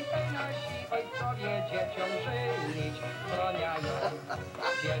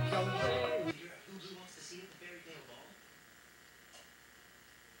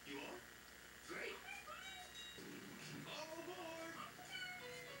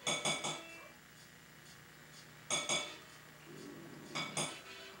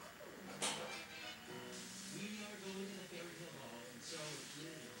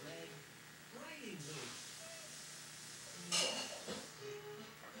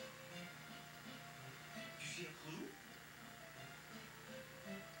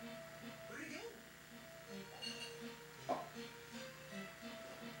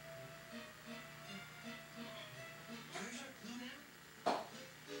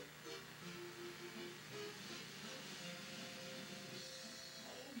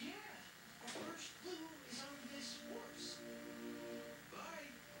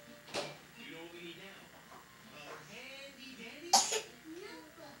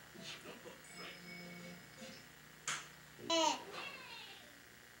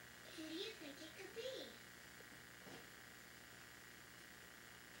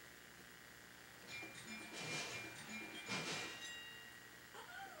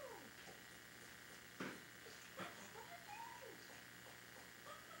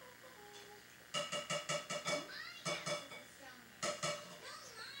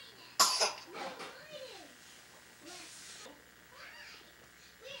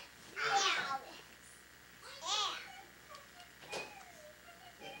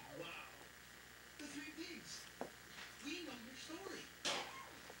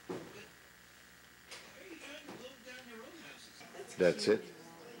 That's it?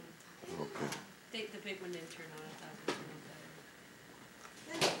 Okay. The big one didn't turn on. I thought it would turn on better.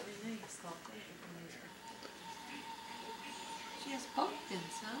 That's really nice. She has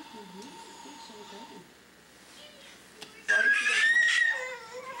pumpkins, huh?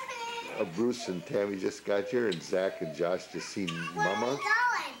 Bruce and Tammy just got here, and Zach and Josh just seen Mama,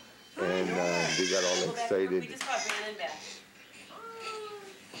 and they got all excited. We just got Brandon back.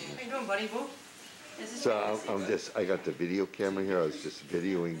 How you doing, buddy? Boo? So I got the video camera here. I was just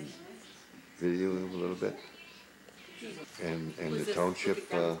videoing a little bit, and the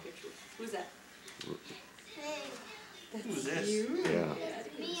township. Who's that? Who's this? Yeah.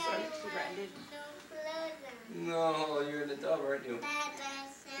 No, you're in the dove, aren't you?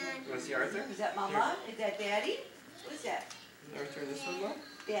 You want to see Arthur? Is that Mama? Is that Daddy? What's that? Is Arthur in this one, Mom?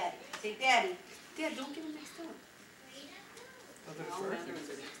 Daddy. Say Daddy. Dad, don't get him mixed up. Oh, there's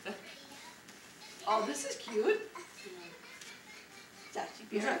Arthur. Oh, this is cute. Joshie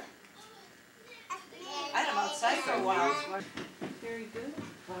Beer. I had him outside for a while. Very good.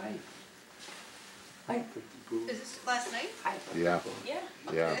 Hi. Hi. Is this last night? Yeah. Yeah.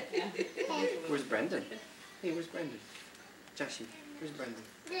 Yeah. Where's Brendan? Hey, where's Brendan? Joshie, where's Brendan?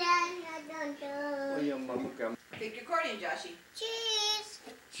 Oh, your mama grandma. Take your accordion, Joshie. Cheese.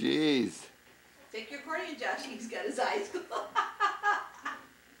 Jeez. Take your accordion, Joshie. He's got his eyes closed.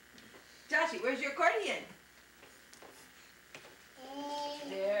 Joshie, where's your accordion?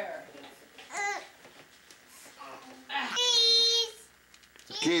 There. Cheese.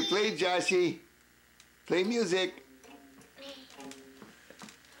 Okay, play, Joshie. Play music.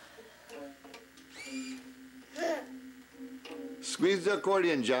 Squeeze the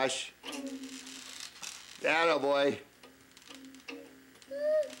accordion, Josh. Atta boy.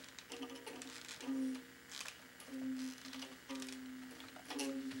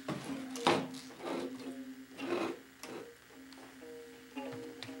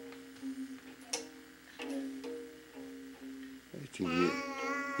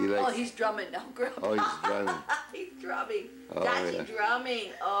 likes. Oh, he's drumming now, Grandpa. Oh, he's drumming. He's drumming. Oh, Joshy yeah.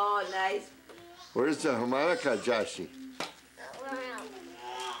 drumming. Oh, nice. Where's the harmonica, Joshy?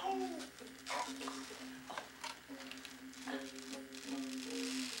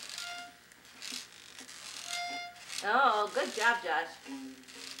 Oh, good job, Josh.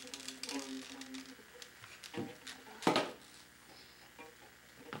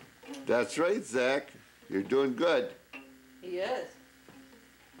 That's right, Zach. You're doing good. He is.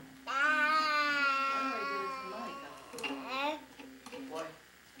 Boy.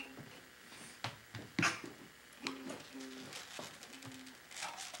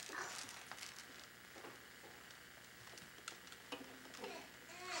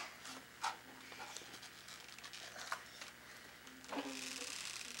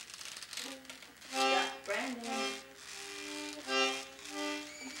 Yeah, Brandon.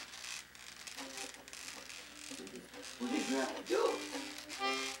 What did Grandma do?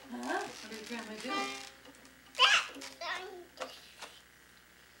 Huh? What did Grandma do?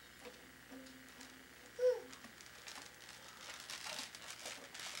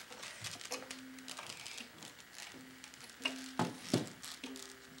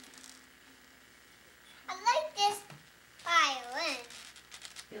 I like this violin.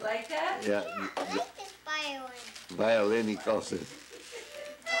 You like that? Yeah. I like this violin. Violin, he calls it.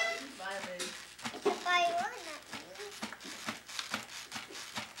 Violin. Violin.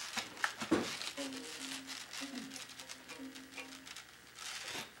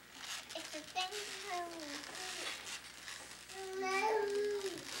 It's a thing.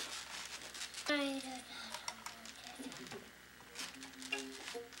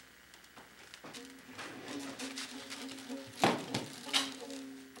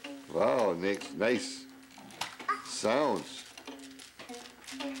 Wow, makes nice sounds.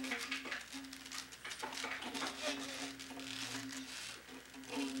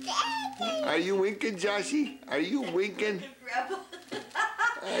 Are you winking, Joshy? Are you winking?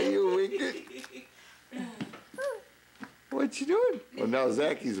 Are you winking? What you doing? Well, now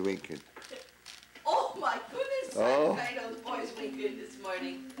Zachy's winking. Oh my goodness! Oh. I those boys winking this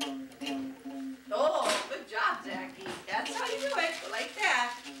morning. Oh, good job, Zachy. That's how you do it. Like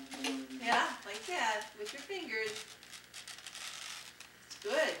that. Yeah, like that. With your fingers. It's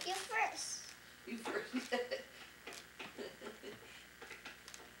good. You first. You first.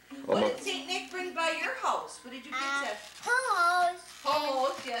 Oh, What did St. Nick bring by your house? What did you get that? Hose.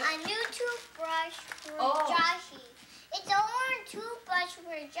 Hose, yes. A new toothbrush for Oh. Joshy. It's a orange toothbrush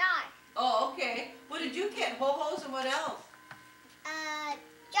for Josh. Oh, okay. What did you get? Ho-hos and what else?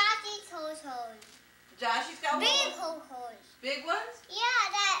 Joshy's hose. Joshy's got Big ho-hos. hose. Big ones?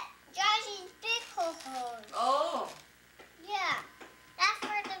 Yeah, that Joshy's big hose. Oh. Yeah. That's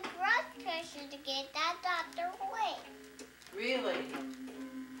for the blood pressure to get that doctor away. Really?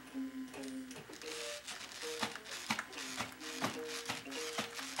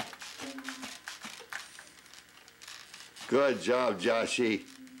 good job, Joshy.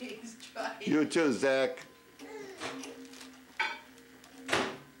 He's trying. You too, Zach.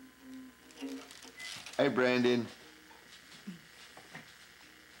 Hi, Brandon.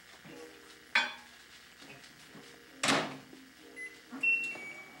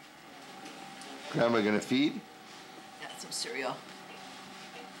 Grandma gonna feed? Got some cereal.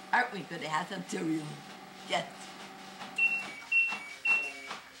 Aren't we gonna have some cereal? Yes.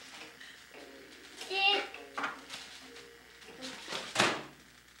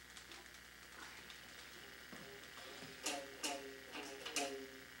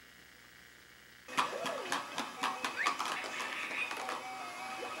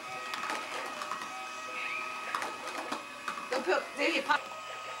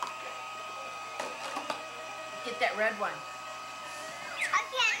 Get that red one. I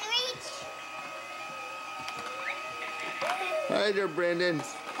can't reach. Hi there, Brandon.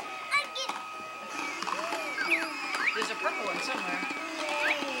 There's a purple one somewhere.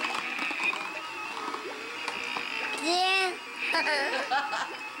 Yeah.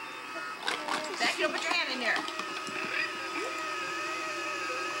 Zach, you don't put your hand in there.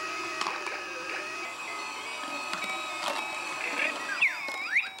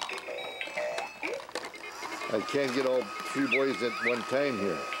 I can't get all three boys at one time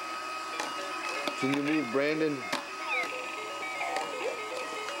here. Can you move Brandon?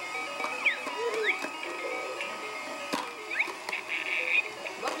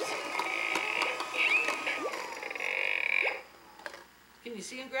 Whoops. Can you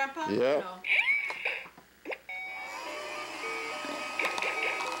see him, Grandpa? Yeah. No.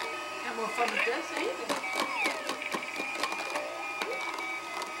 Have more fun with this, eh?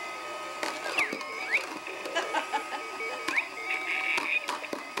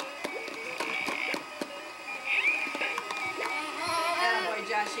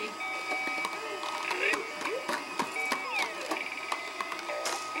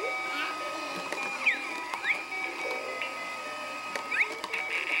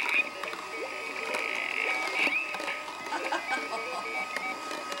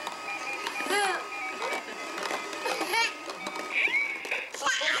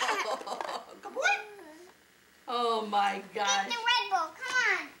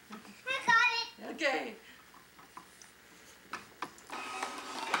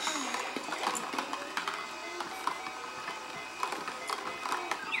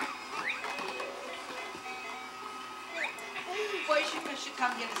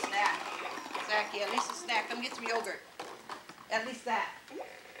 get a snack. Zachy, at least a snack. Come get some yogurt. At least that.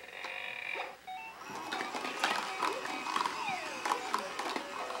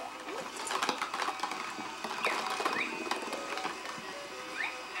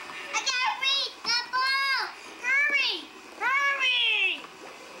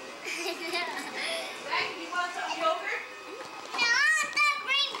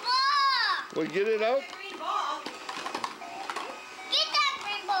 Well, get it out. Green ball. Get that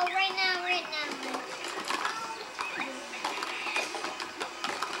green ball right now, right now.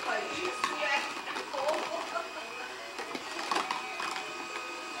 Oh, you sweat.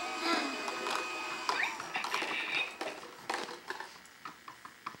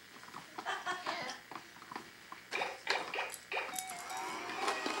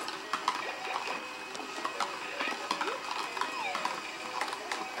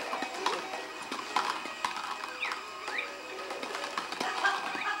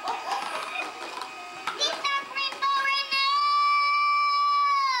 Get that green ball right now.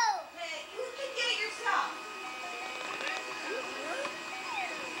 Hey, you can get it yourself.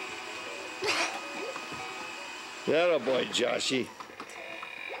 That a boy, Joshy.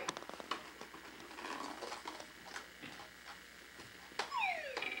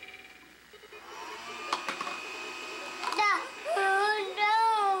 No.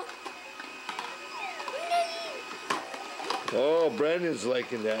 Oh, Oh, Brandon's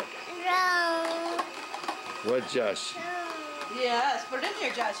liking that. no. What, Josh? Yes, put it in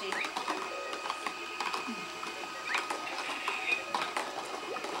here, Joshy.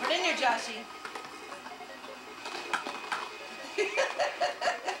 Put it in here, Joshy.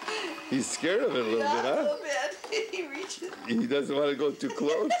 He's scared of it a little bit, A huh? little bit. He reaches. He doesn't want to go too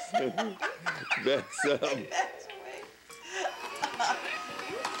close. Backs up. Backs away.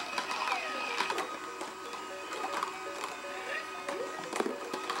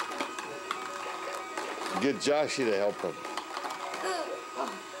 Get Joshy to help him.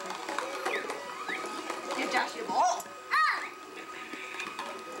 Give Joshy a ball.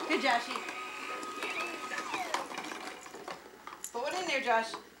 Here, Joshy. Put it in there,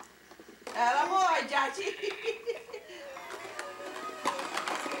 Josh. Atta boy, Joshy.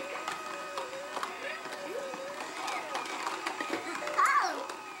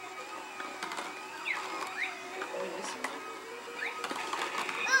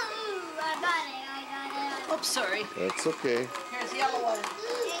 Oops, sorry. That's okay. Here's the yellow one.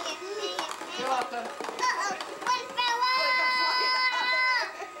 You're welcome.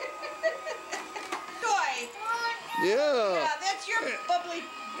 Toy. Yeah. Yeah, that's your bubbly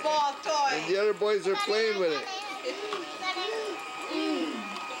ball toy. And the other boys are playing with it.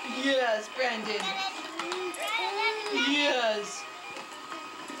 Yes, Brandon. Yes.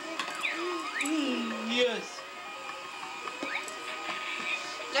 Yes.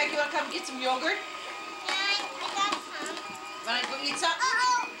 Jack, you want to come get some yogurt? Want to go eat some?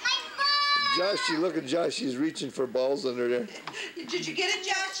 Joshy, look at Josh. He's reaching for balls under there. Did you get it,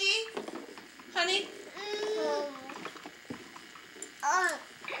 Joshy? Honey?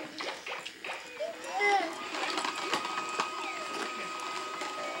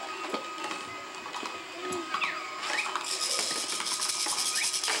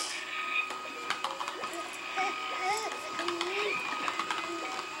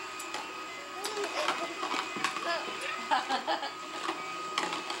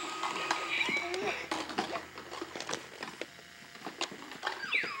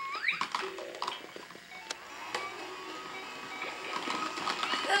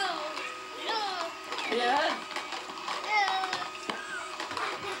 Yeah.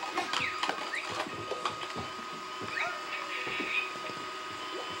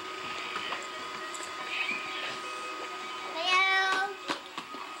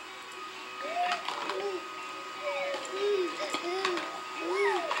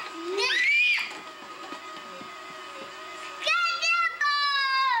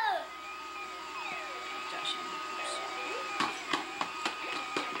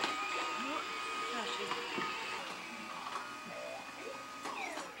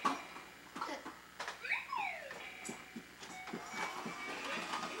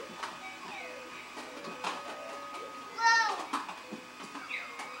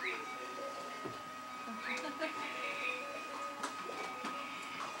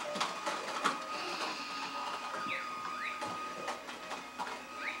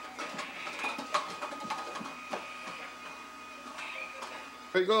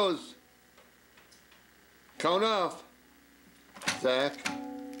 Here he goes. Count off. Zach.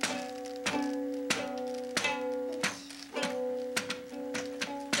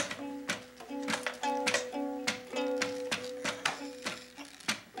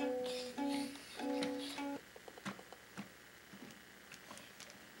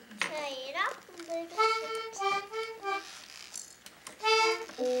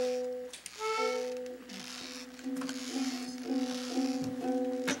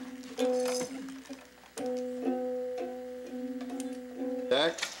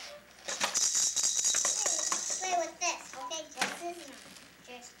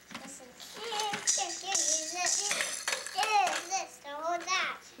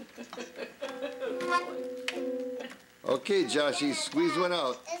 Okay, Joshy, squeeze one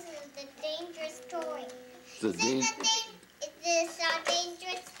out. This is the dangerous toy. The Is this a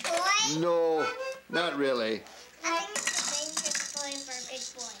dangerous toy? No, not really. I think it's a dangerous toy for a good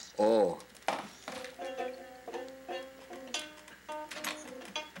boy. Oh.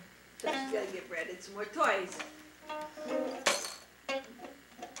 Joshy's gotta get Brandon some more toys.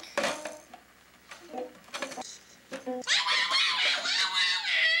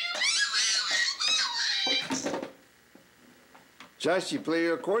 Joshy, play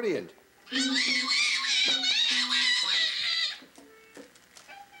your accordion.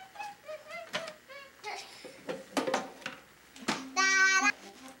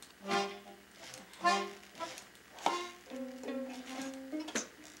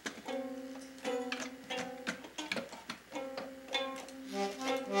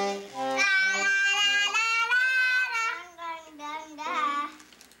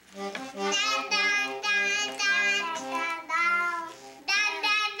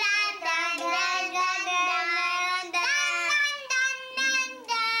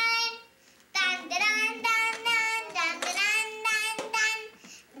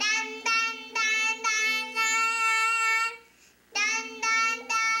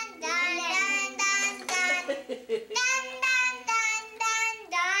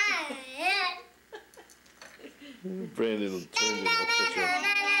 Brandon will turn it up for sure.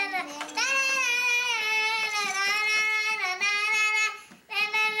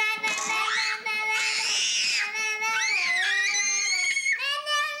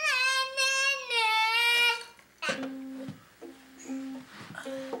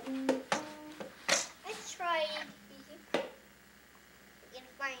 Let's try we can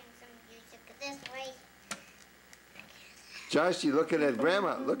find some music this way. Joshy, looking at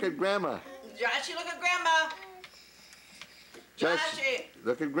Grandma. Look at Grandma. Joshy, look at Grandma. Joshy.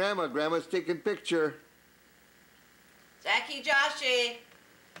 Look at Grandma. Grandma's taking picture. Zachy, Joshy.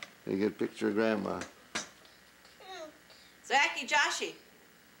 You get a picture of Grandma. Zachy, Joshy.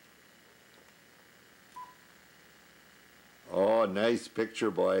 Oh, nice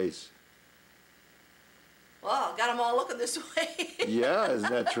picture, boys. Well, got them all looking this way. Yeah, isn't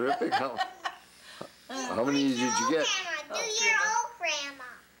that terrific? How many did you get? Do your old grandma.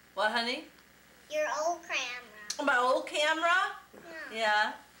 What, honey? Your old camera. My old camera?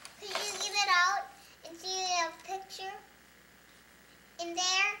 Yeah. Could you give it out and see a picture in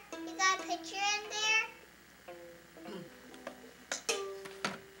there? You got a picture in there?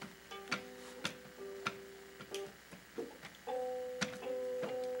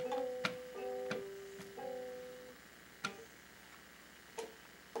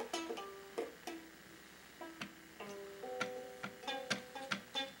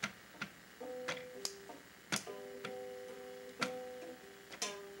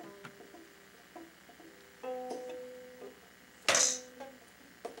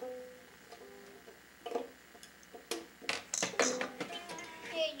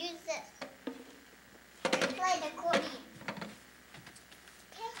 Here, use this. Play the accordion.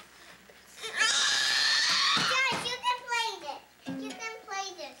 Okay? Josh, you can play this. You can play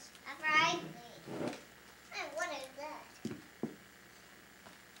this after I play. Hey, what is that?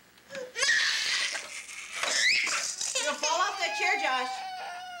 You're gonna fall off that chair, Josh.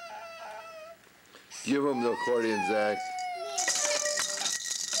 Give him the accordion, Zach.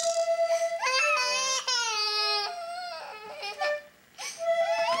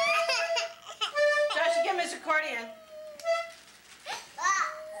 Josh, give him his accordion.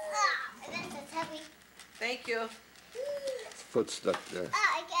 This is heavy. Thank you. Foot stuck there.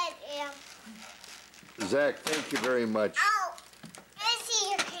 I get it. Zach, thank you very much. Oh, I see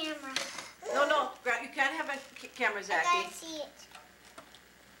your camera. No, you can't have a camera, I Zachy. can't see it.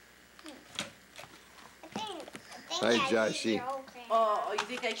 I think Hi, I see Joshy. your old camera. Oh, you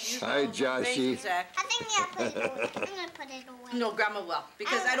think I should use Hi, those? Thank you, Joshy. Zach. I think I'm gonna put it away. I'm gonna put it away. No, Grandma will.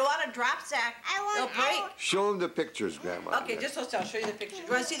 Because I don't want to drop Zach. They'll break. Show him the pictures, Grandma. Okay, just hold still. I'll show you the pictures. You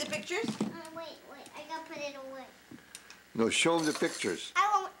want to see the pictures? Wait. I gotta put it away. No, show him the pictures. I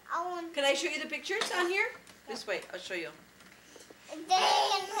won't. Can I show you the pictures on here? This way, I'll show you. Then you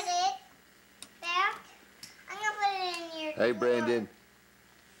can put it there. I'm gonna put it in your. Hey, Brandon.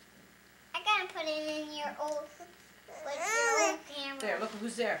 I gotta put it in your old, with your old camera. There, look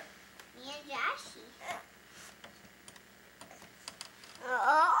who's there. Me and Joshy.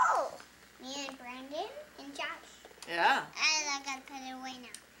 Oh. Me and Brandon and Josh. Yeah. And I gotta put it away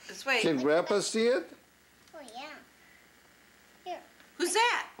now. This way. Can Grandpa see it? Oh yeah. Here. Who's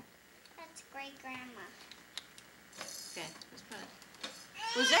that? That's great grandma. Okay, let's put it.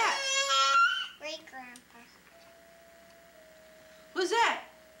 Who's that? Great grandpa. Who's that?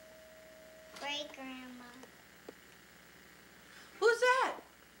 Grandma. Who's that?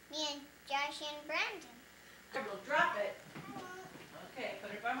 Me and Josh and Brandon. We'll drop it. Okay,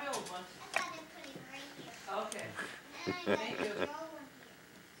 put it by my old one. I thought I'd put it right here. Okay. And I got Thank you. your old one here.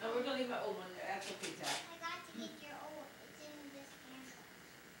 No, we're gonna leave my old one there. That's okay, Zach. I got to get your old. It's in this camera.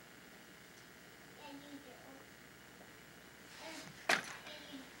 Yeah, use your old.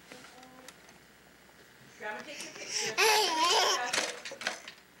 Grandma, take your picture.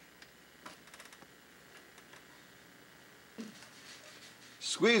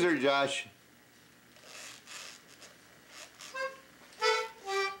 Squeeze her, Josh.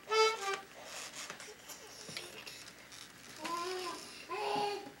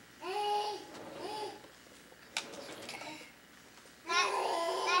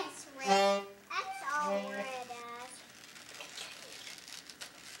 That's red. That's all red as.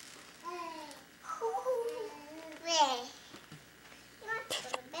 Red. You want to go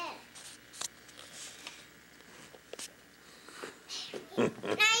to bed.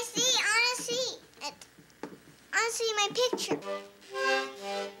 Can I see? I want to see it. I want to see my picture.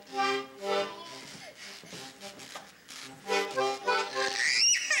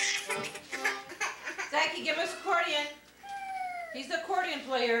 Zachy, give us accordion. He's the accordion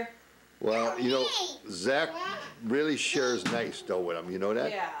player. Well, you know, Zach really shares nice though with him. You know that?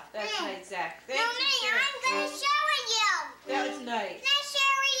 Yeah, that's nice, Zach. No, Thanks me, for sharing. I'm going to share with you. That was nice. Can I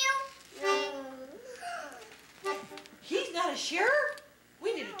share with you? He's not a sharer?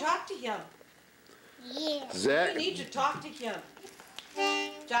 We need to talk to him. Yeah. Zach, We need to talk to him.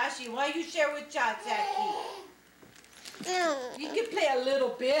 Joshy, why you share with Zachy? You can play a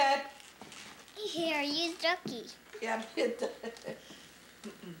little bit. Here, use Ducky. Yeah, Hey,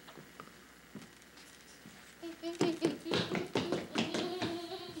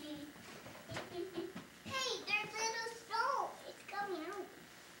 there's little snow. It's coming out.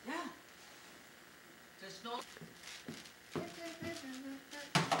 Yeah. There's no.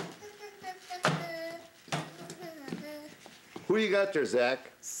 who you got there,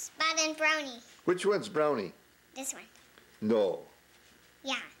 Zach? Spot and Brownie. Which one's Brownie? This one. No,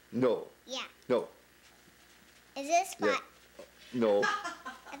 Yeah. no, Yeah. no, Is this Spot? no.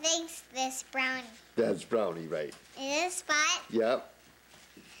 I think it's this Brownie. That's Brownie, right? Is this Spot? Yep.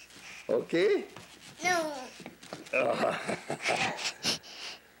 Okay. No.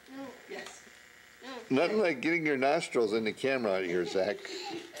 Yes. Nothing like getting your nostrils in the camera out here, Zach.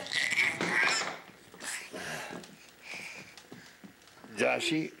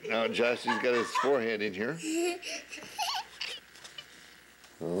 Joshy, now Joshy's got his forehead in here.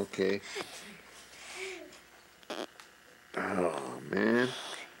 Okay. Oh, man.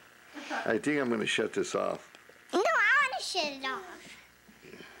 I think I'm going to shut this off. No, I want to shut it off.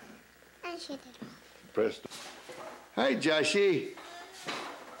 I shut it off. Press. Hi, Joshy.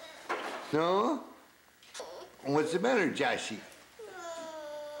 No? What's the matter, Joshy?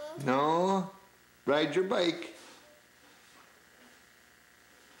 No? Ride your bike.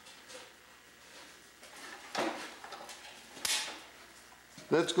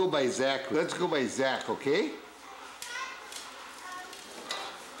 Let's go by Zach. Let's go by Zach, okay?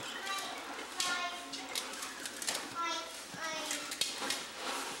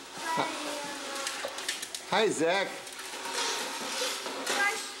 Hi, Zach.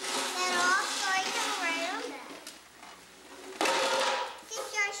 That off so I can write on that. Get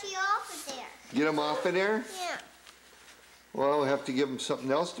Joshy off of there. Get him off of there? Yeah. Well, we'll have to give him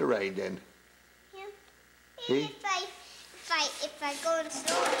something else to ride then. Yeah. Hey. If I go in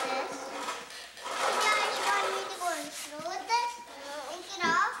slow with this, you guys want me to go in slow with this and get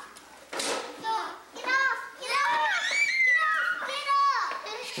off? No, get off! Get off! Get off! Get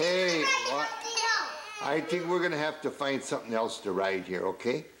off! Hey, Get what? off! I think we're going to have to find something else to ride here,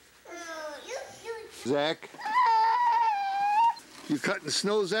 okay? Zach? You cutting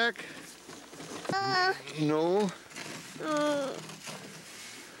snow, Zach? No?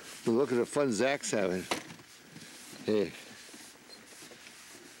 Look at the fun Zach's having. Hey.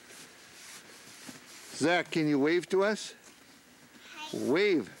 Zach, can you wave to us? Hi.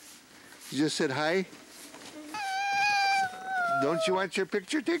 Wave. You just said hi? Don't you want your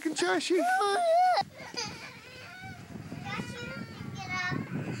picture taken, Joshy?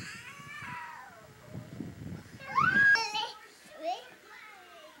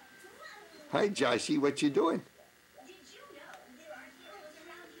 Hi, Joshy. What you doing? Did you know there are heroes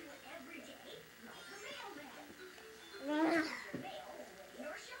around you every day? Like the mailman. Your mail,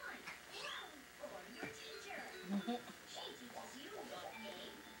 your Sean, or your teacher. She teaches you what A,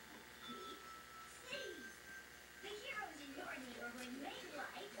 B, C. The heroes in your neighborhood make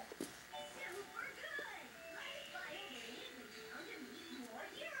life super good. Let's 5K and we found to meet more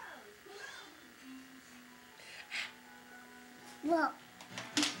heroes.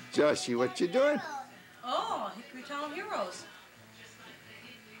 Joshy, what you doing? Oh, Hickory Town Heroes.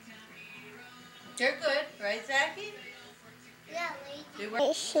 They're good, right, Zachy? Yeah, You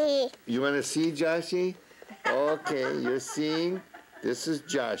want to see Joshy? Okay, you're seeing. This is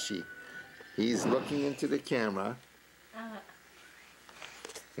Joshy. He's looking into the camera.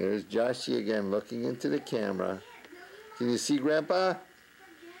 There's Joshy again looking into the camera. Can you see Grandpa?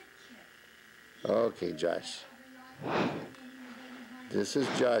 Okay, Josh. This is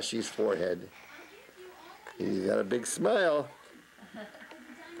Joshy's forehead. He's got a big smile.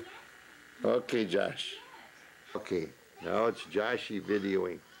 Okay, Josh. Okay, now it's Joshy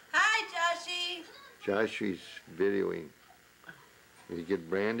videoing. Hi, Joshy. Joshy's videoing. Did you get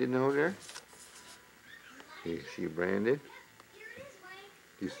Brandon over there? You see Brandon?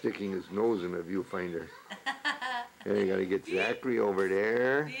 He's sticking his nose in a viewfinder. And you gotta get Zachary over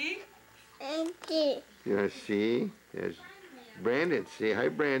there. See? You wanna see? There's Brandon. Say hi,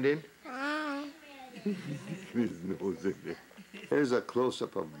 Brandon. Hi. His nose in there. There's a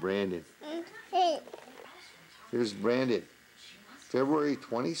close-up of Brandon. Here's Brandon. February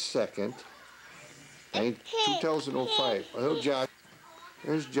 22nd, 2005. Hello, Josh.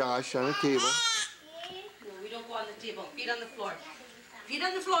 There's Josh on the table. No, we don't go on the table. Feet on the floor. Feet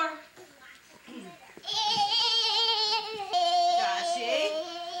on the floor. Joshy.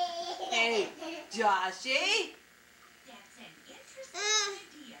 Hey, Joshy.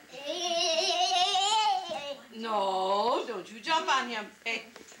 No, don't you jump on him. Hey.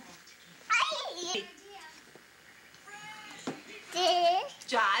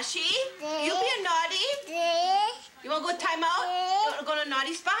 Joshy, you being naughty? You want to go time out? You want to go to a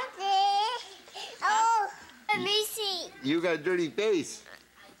naughty spot? Oh, let me see. You got a dirty face.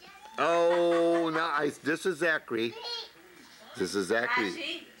 Oh, no, this is Zachary. This is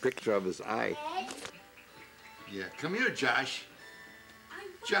Zachary. Picture of his eye. Yeah, come here, Josh.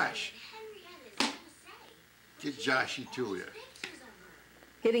 Josh. Get Joshy too here.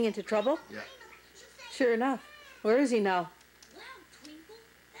 Getting into trouble? Yeah. Sure enough. Where is he now?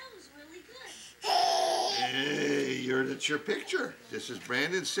 Hey, that's your picture. This is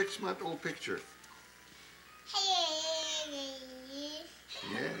Brandon's 6-month-old picture.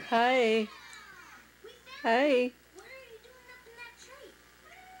 Yeah. Hi. Hi.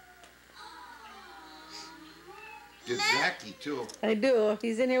 Get Zachy too. I do.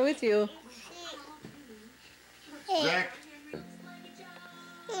 He's in here with you. Zach.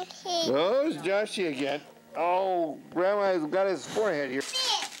 Oh, it's Joshy again. Oh, Grandma's got his forehead here.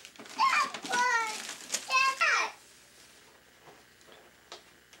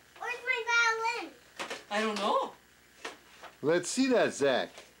 Where's my violin? I don't know. Let's see that, Zach.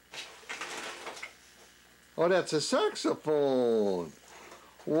 Oh, that's a saxophone.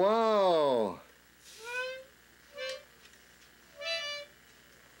 Wow.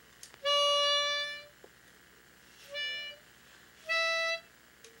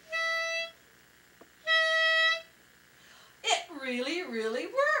 It really, really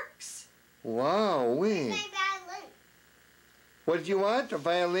works. Wow, wing. My violin. What did you want? A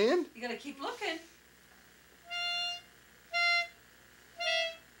violin? You gotta keep looking.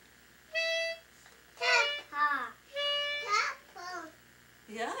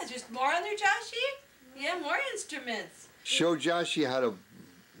 Yeah, just more on there, Joshy. Yeah, more instruments. Show Joshy how to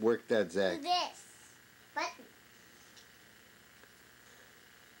work that, Zach. This button.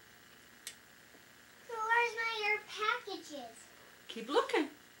 So where's my your packages? Keep looking.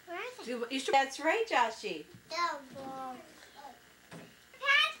 Where is it? That's right, Joshy. Double.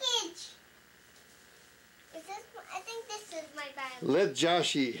 Package. Is this? I think this is my violin. Let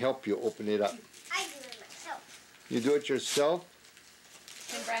Joshy help you open it up. I do it myself. You do it yourself?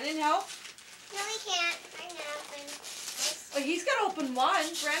 Can Brandon help? No, he can't. I know. Well, he's got to open one.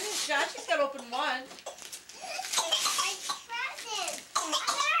 Joshy's got to open one. My present.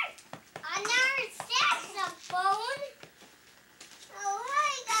 Another saxophone. Oh,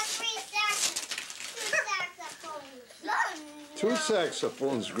 I got 3 saxophones. 2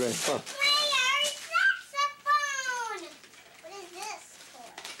 saxophones, Grandpa. My saxophone. What is this for?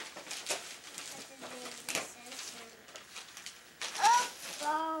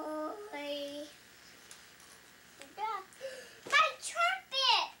 Oh, boy. My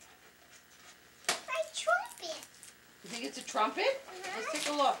trumpet. My trumpet. You think it's a trumpet? Let's take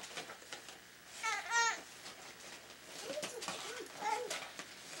a look.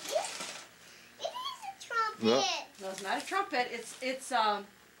 No. No, it's not a trumpet. It's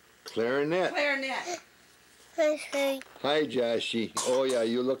Clarinet. clarinet. Hi, Joshy. Oh, yeah,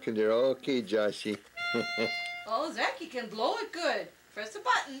 you look in there. Okay, Joshy. Oh, Zachy can blow it good. Press the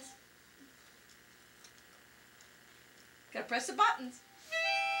buttons. Gotta press the buttons.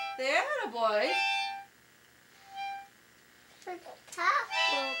 There, boy. For the top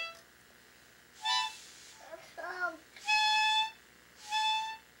rope.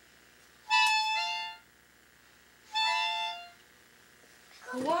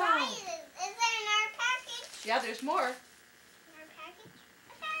 Wow. Is there another package? Yeah, there's more. Another package?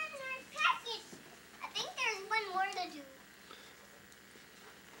 I found another package. I think there's one more to do.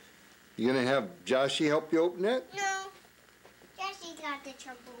 You gonna have Joshy help you open it? No. Jessie got the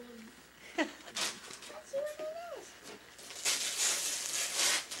trombone. Let's see what it is.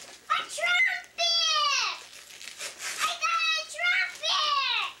 A trumpet! I got a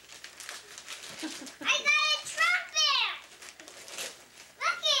trumpet! I got a trumpet!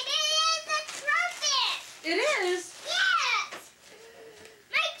 Look it is a trumpet! It is? Yes!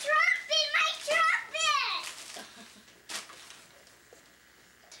 My trumpet! My trumpet!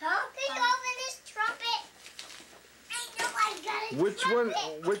 Take over this trumpet. I know I got a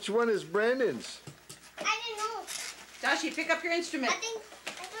trumpet. Which one is Brandon's? I don't know. Joshy, pick up your instrument. I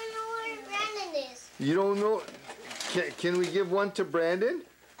don't know where Brandon is. You don't know? Can we give one to Brandon?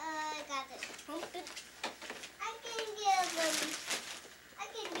 I got this trumpet. I can give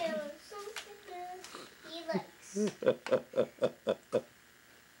him something he likes.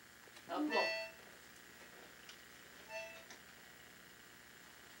 Now blow.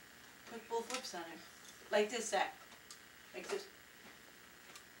 Put both lips on it. Like this, Zach. Like this.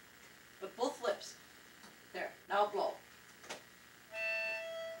 Put both lips. There. Now blow.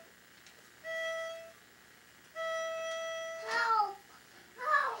 Help!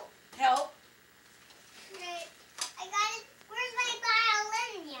 Help! Help. Okay, I got it. Where's my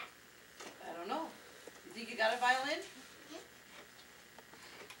violin yet? I don't know. You think you got a violin?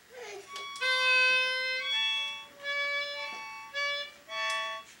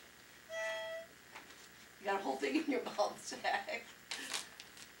 You got a whole thing in your mouth, Zach.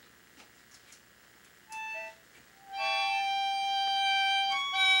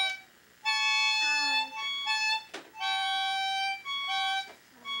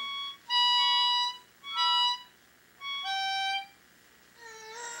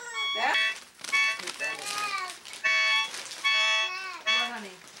 That? What,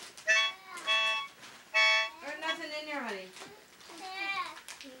 honey? There's nothing in here, honey.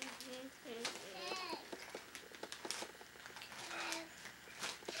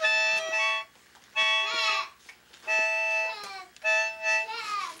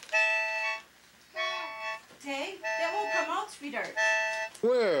 Tay, that won't come out, sweetheart.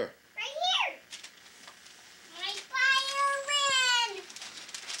 Where? Right here. My violin.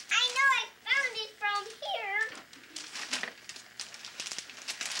 I know I found it from here.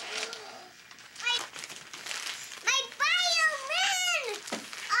 My violin.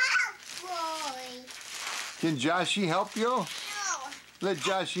 Oh boy. Can Joshy help you? No. Let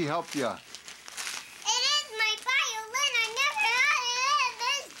Joshy help you. It is my violin. I never had it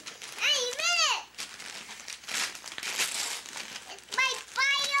this any minute. It's my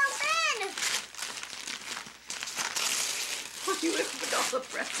violin. You opened all the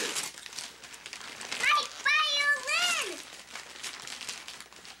presses. My violin.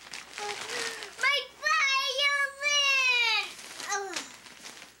 My violin. Oh,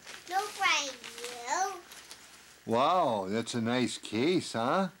 no crying, you. Wow, that's a nice case,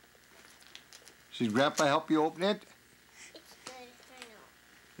 huh? Should Grandpa help you open it? It's good, I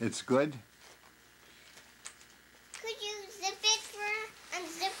know. It's good? Could you zip it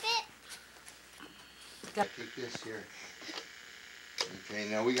unzip it? Take this here. Okay,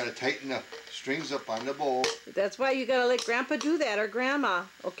 now we gotta tighten the strings up on the bowl. That's why you gotta let Grandpa do that, or Grandma,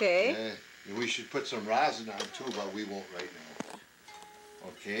 okay? And we should put some rosin on too, but we won't right now.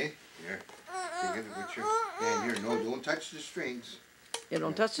 Okay, here. Take it with your hand here. No, don't touch the strings. You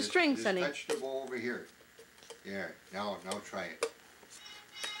don't touch the strings, just honey. touch the bowl over here. There. Now try it.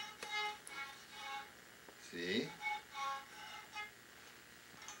 See?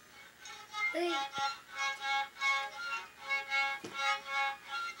 Wait.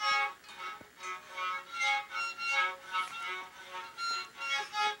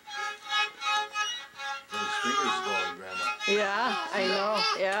 Those fingers going, Grandma. Yeah, I know,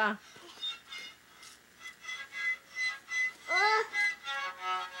 yeah.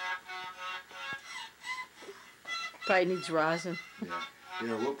 Probably needs rosin. Yeah.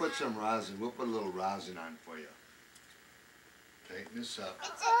 Here, we'll put some rosin. We'll put a little rosin on for you. Tighten this up.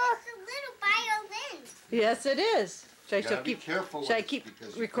 It's a little violin. Yes, it is. Should I You still gotta be keep? careful Should I with it keep because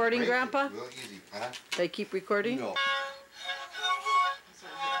you can recording, break it Grandpa? real easy, huh? Should I keep recording? No.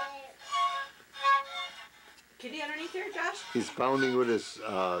 Kitty underneath there, Josh? He's pounding with his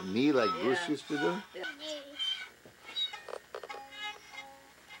knee like Bruce used to do.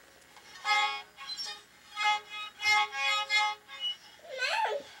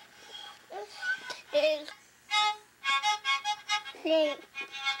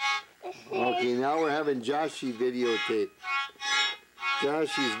 Okay, now we're having Joshy videotape.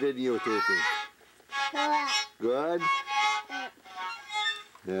 Joshy's videotaping. Good?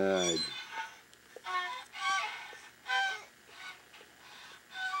 Good.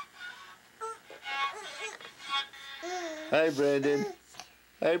 Hi, Brandon.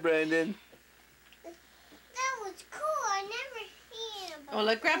 Hi, Brandon. That was cool. I never seen it. Oh,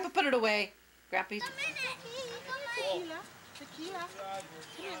 let Grandpa put it away. Grandpa. Tequila.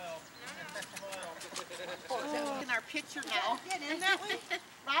 In our picture now. Get in that way.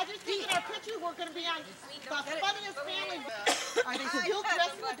 Roger's taking our picture. We're going to be on the funniest family. Are they still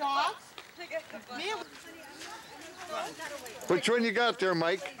dressing the dogs? Which one you got there,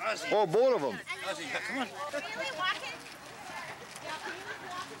 Mike? Oh, both of them. Come on.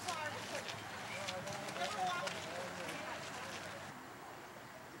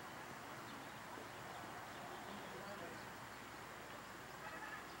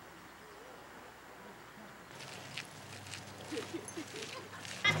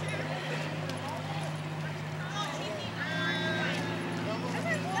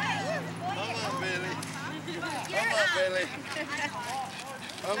 Billy.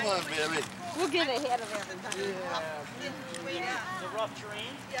 Come on, Billy. We'll get ahead of everybody. The rough terrain?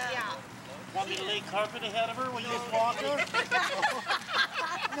 Yeah. Want me to lay carpet ahead of her when you just walk her?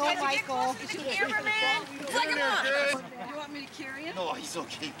 No, Michael. Is the cameraman? Plug him up. You want me to carry him? No, he's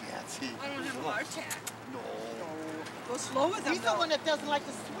okay, Patsy. I don't have a heart attack. No. Go slow with him. He's the one that doesn't like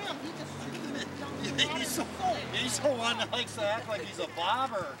to swim. He just He's the one that likes to act like he's a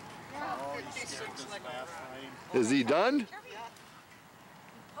bobber. Oh, he's scared this last night. Is he done?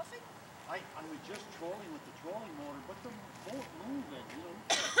 I was just trolling with the trolling motor, but the boat moving, you know.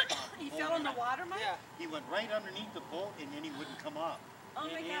 He fell in the water, Mike? Yeah. He went right underneath the boat and then he wouldn't come up. Oh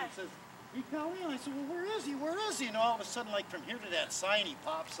my And God. he says, he fell in. I said, well, where is he? Where is he? And all of a sudden, like from here to that sign, he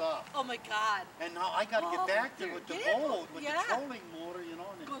pops up. Oh my God. And now I got to get back there with the boat, with the trolling motor, you know,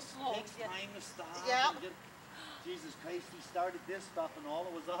 and Go slow. it takes time to stop. Yeah. And get, Jesus Christ, he started this stuff and all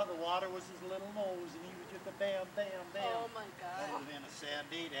that was out of the water was his little nose and he was just a bam, bam, bam. Oh my God. That would have been a sad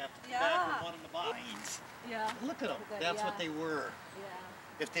day to have to come back with one in the vines. Yeah. Look at them. That's what they were. Yeah.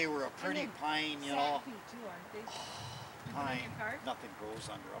 If they were a pretty pine, you know, Too, aren't they? pine, nothing grows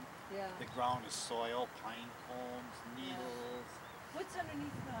under them. Yeah. The ground is soil, pine cones, needles. What's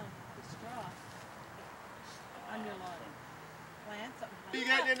underneath the straw? On your lawn? Plants? Something. You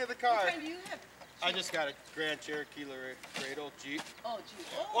getting into the car? What kind do you have? I just got a Grand Cherokee Laredo Jeep. Oh, Jeep.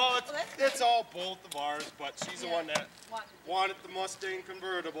 Oh, Well, that's it's all both of ours, but she's the Yeah. one that wanted the Mustang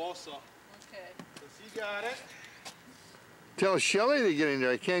convertible, so Okay. she got it. Tell Shelly to get in there.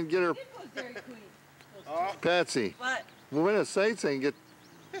 I can't get her. Dairy Queen. Patsy. What? We'll win a sights and get.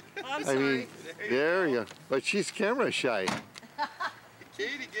 I'm I sorry. mean, there you go. But she's camera shy.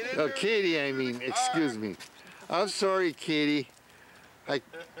 Katie, get in Oh, there. Katie, I mean, excuse me. I'm sorry, Katie.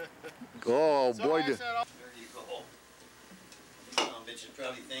 Oh, So boy. I said, there you go. Some bitch should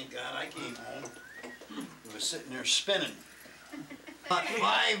probably thank God I came home. It was sitting there spinning. About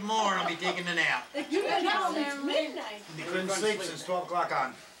 5 more and I'll be taking a nap. You've been home since midnight. I couldn't sleep since 12 o'clock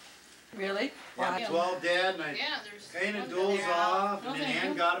on. Really? Yeah, 12 dead, and I kind of dozed off, and then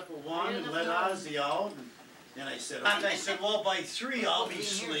Ann got up at 1 and let Ozzy out. And then I said, well, by 3 I'll be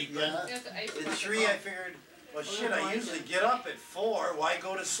sleeping. At 3 I figured, well, shit, I usually get up at 4. Why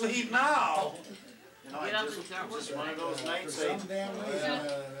go to sleep now? You know, I just one of those nights. Can't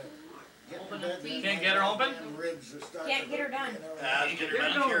get her open? Can't get her done. I was getting my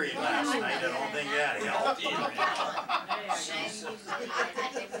period last night. I don't think that helped either.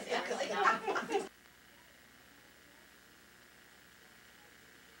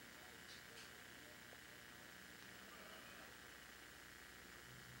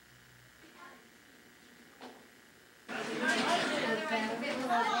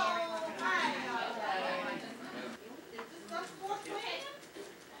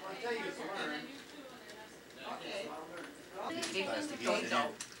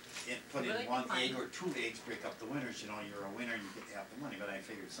 Put in 1 egg or 2 eggs, break up the winners. You know, you're a winner and you get half the money. But I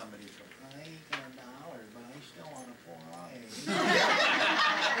figured somebody would go, I ain't got $1, but I still want a 4 egg.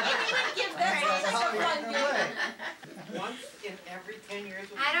 Once in every 10 years.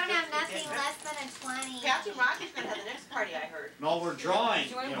 I don't have nothing less than a 20. Captain Rocky's gonna have the next party, I heard. No, we're drawing.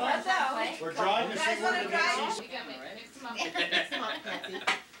 You know. We're drawing to see where the next season. Mix them up, Patsy.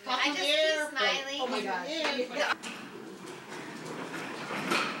 I just see Smiley. Oh my gosh.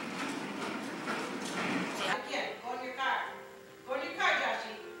 Again, go in your car. Go in your car,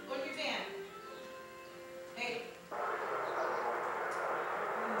 Joshy. Go in your van. Hey.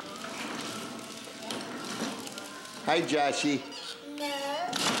 Hi, Joshy.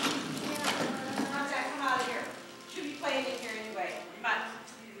 No.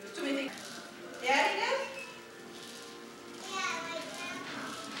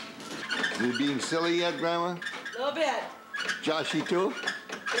 You being silly yet, Grandma? A little bit. Joshy too?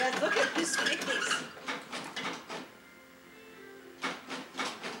 Yes, look at his face.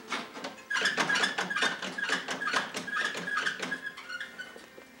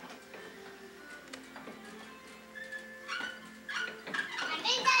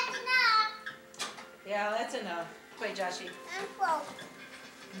 Yeah, that's enough. Wait, Joshy.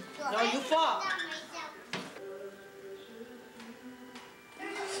 No, you fall.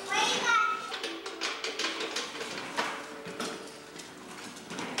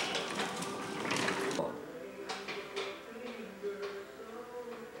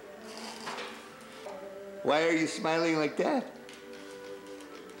 Why are you smiling like that?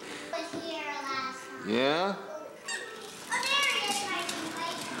 Yeah?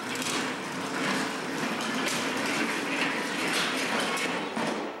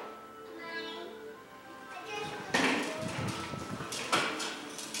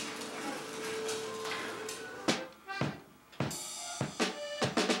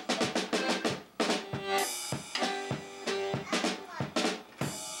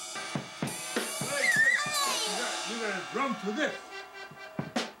 You gotta drum to this.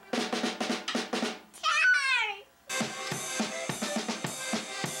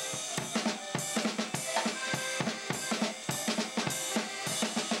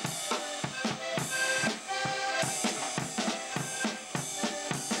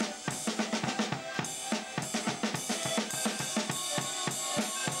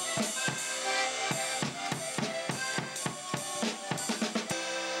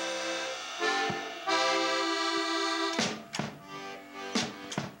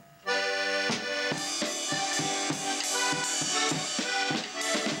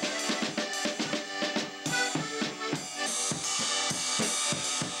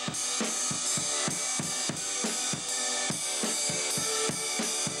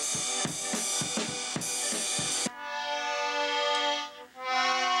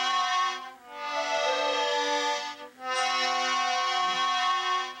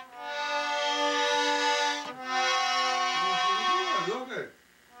 Look at,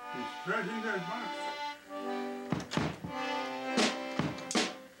 he's stretching that box.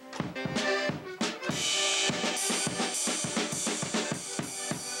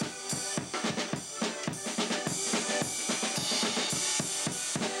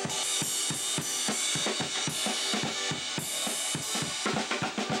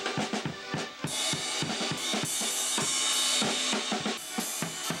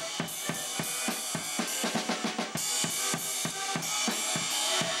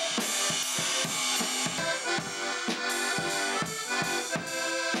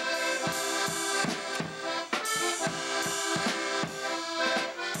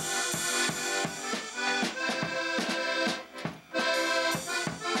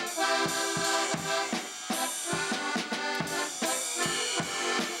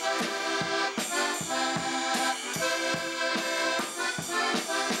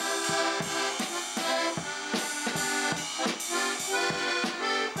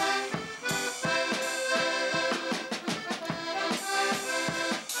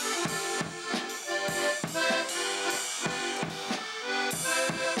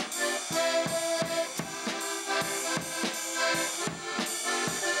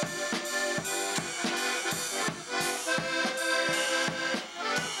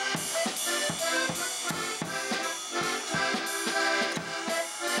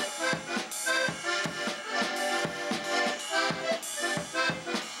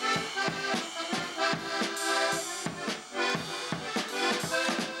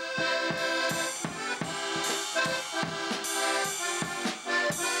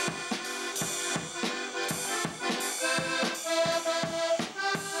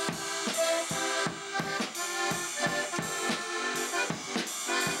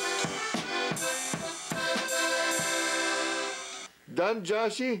 Done,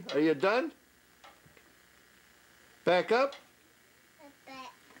 Joshy? Are you done? Pack up?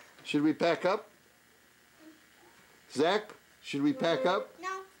 Should we pack up? Zach, should we pack up?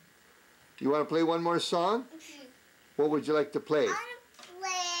 No. You want to play one more song? What would you like to play? I want to play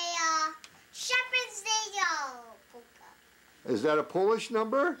Shepherd's Day polka. Is that a Polish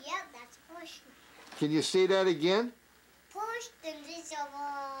number? Yep, that's a Polish number. Can you say that again? Polish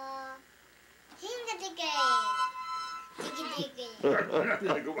dandyzowo.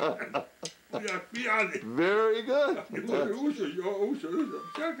 Very good.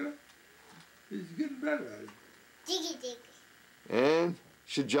 He's getting better at it. Diggy diggy. And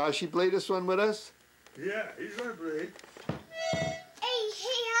should Joshy play this one with us? Yeah, he's gonna play it. Hey,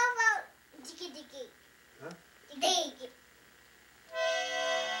 how about diggy diggy? Huh? Diggy diggy.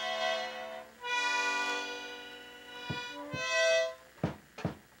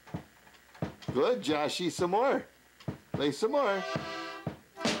 Good, Joshy. Some more. Play some more.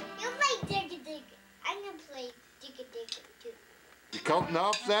 You play digga digga. I'm gonna play digga digga too. You counting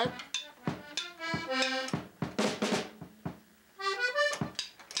off that?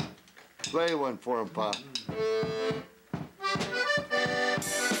 Play one for him, Pop.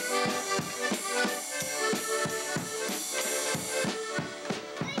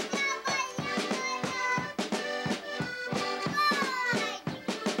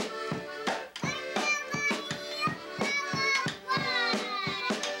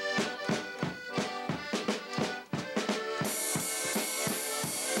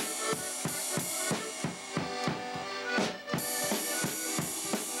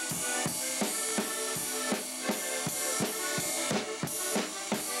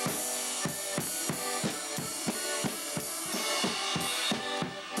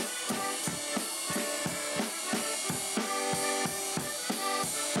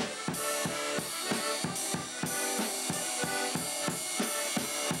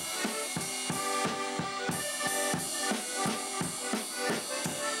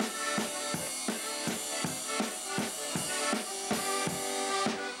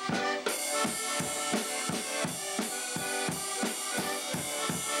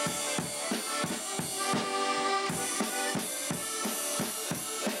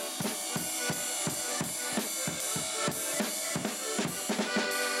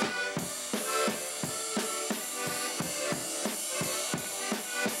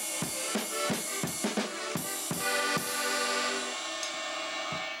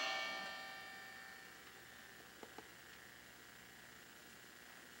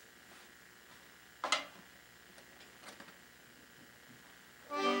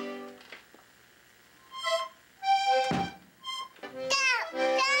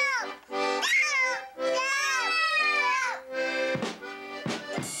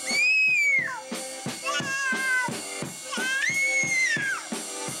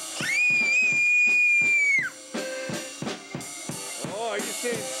 Oh, are you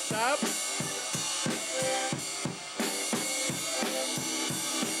saying stop?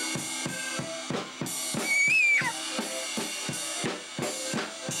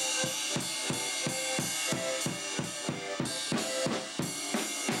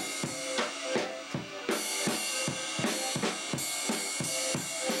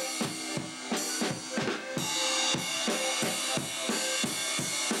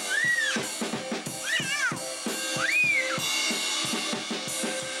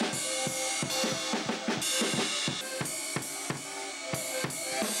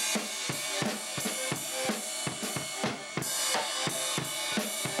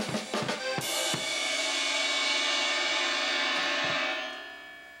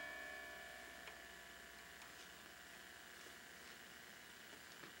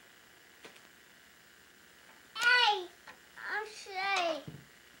 Hey, I'm Shay.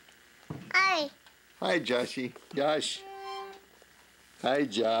 Hey. Hi, Joshy. Josh. Hi,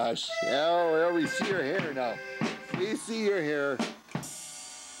 Josh. Oh, well, we see your hair now. We see your hair.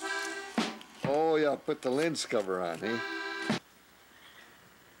 Oh, yeah, put the lens cover on, eh?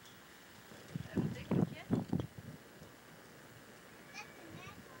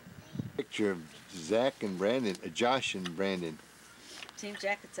 Picture of Zach and Brandon, Josh and Brandon. Same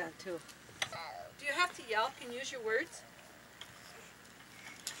jacket's on too. Do you have to yell? Can you use your words?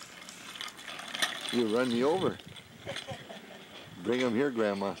 You run me over. Bring him here,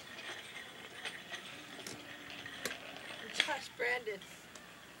 Grandma. Josh, Brandon.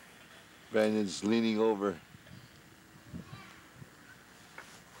 Brandon's leaning over.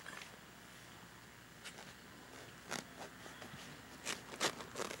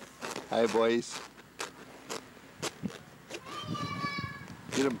 Hi, boys.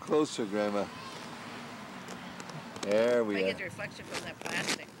 Get him closer, Grandma. There we I are. get the reflection from that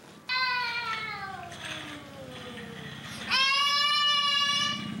plastic.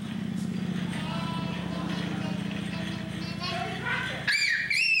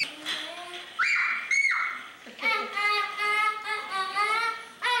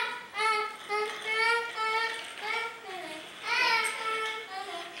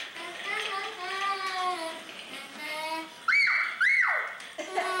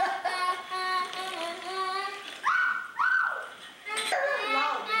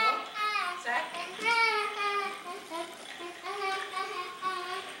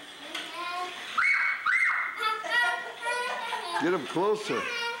 Get him closer.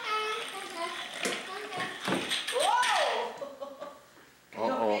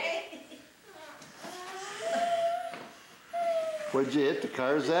 Uh-oh. What'd you hit the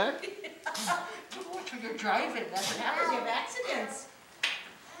car, Zach? You're driving. That's what happens. You have accidents.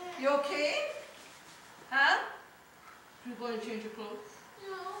 You okay? Huh? You going to change your clothes?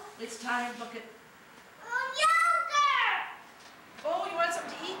 No. It's time, look at. Yogurt! Oh, you want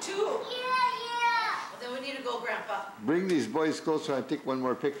something to eat too? Yeah. Well, then we need to go, Grandpa. Bring these boys closer and take one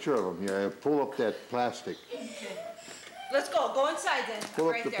more picture of them here. Pull up that plastic. Okay. Let's go. Go inside then.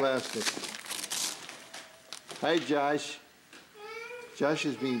 Pull right up the there. plastic. Hi, Josh. Josh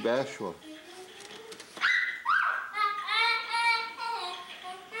is being bashful.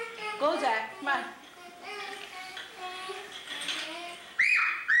 Go, Zach. Come on.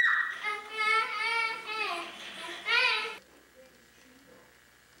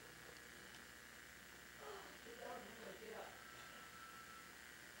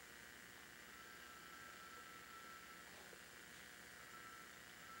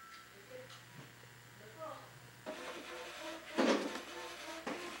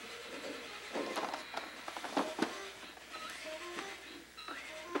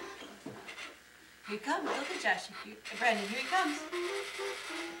 Here he comes. Look at Josh. Brandon, here he comes.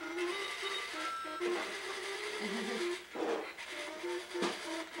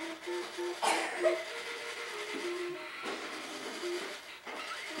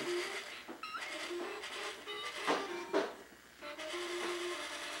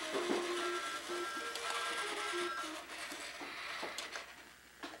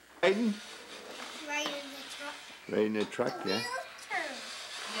 Aiden? Right in the truck. Right in the truck, yeah.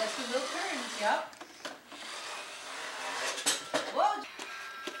 Yes, the wheel turns. Yep. Whoa.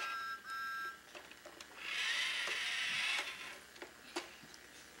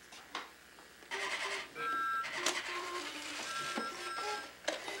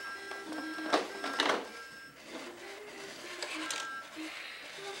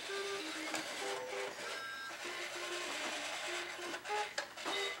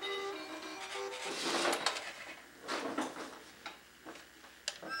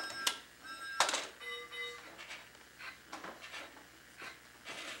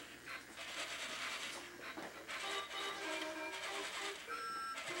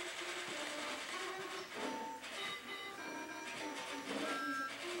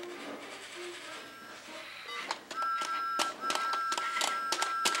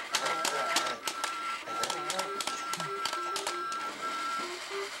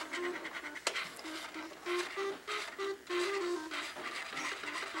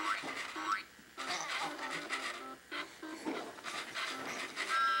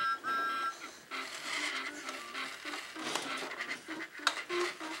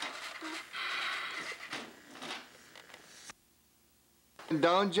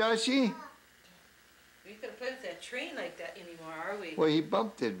 Down, Joshy? We could have played with that train like that anymore, are we? Well, he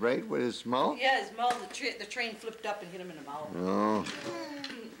bumped it, right, with his mouth? Yeah, his mouth, the train flipped up and hit him in the mouth. Oh.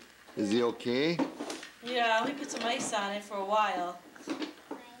 Is he okay? Yeah, we put some ice on it for a while.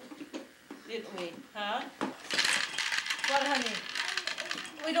 Didn't we? Huh? What, honey?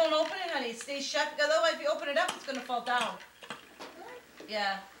 We don't open it, honey. It stays shut, because otherwise if you open it up, it's going to fall down.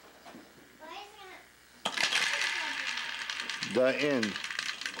 Yeah. The end.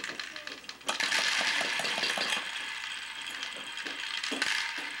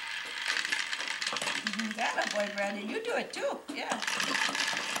 That boy, Brandon. You do it too. Yeah.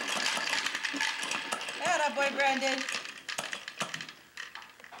 That boy, Brandon.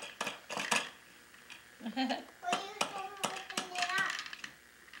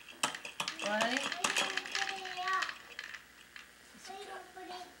 What, honey?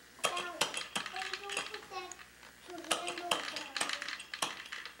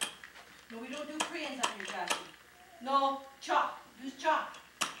 No, we don't do crayons on your Joshy. No, chalk. Use chalk.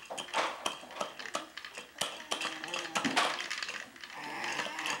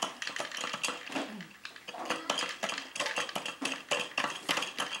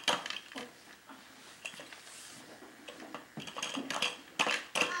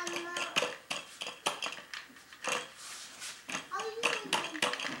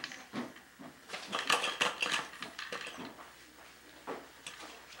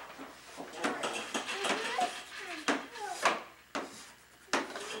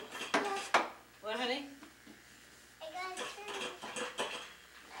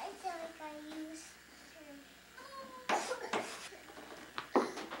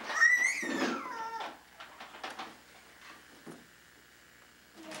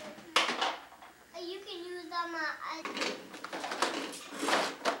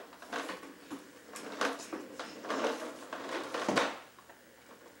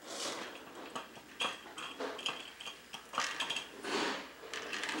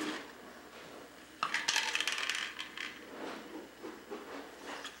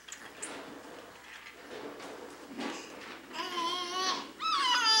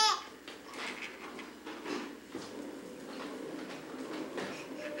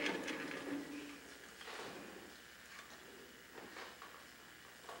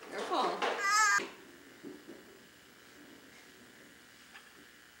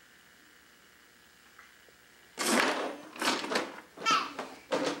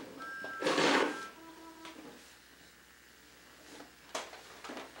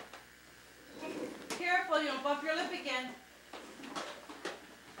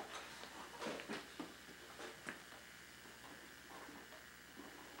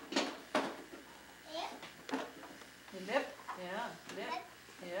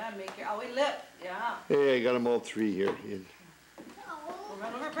 I got them all three here. We'll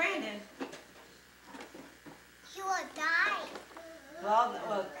run over Brandon. He will die.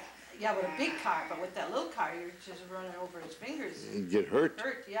 Well, yeah, with a big car, but with that little car, you're just running over his fingers. You get hurt.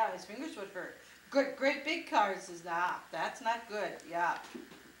 Yeah, his fingers would hurt. Great big cars is not. That's not good. Yeah,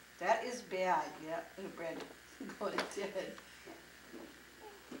 that is bad. Yeah, Brandon, go to Ted.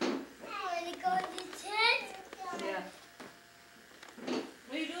 I want to go to tent. Yeah.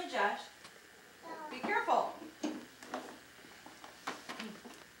 What are you doing, Josh?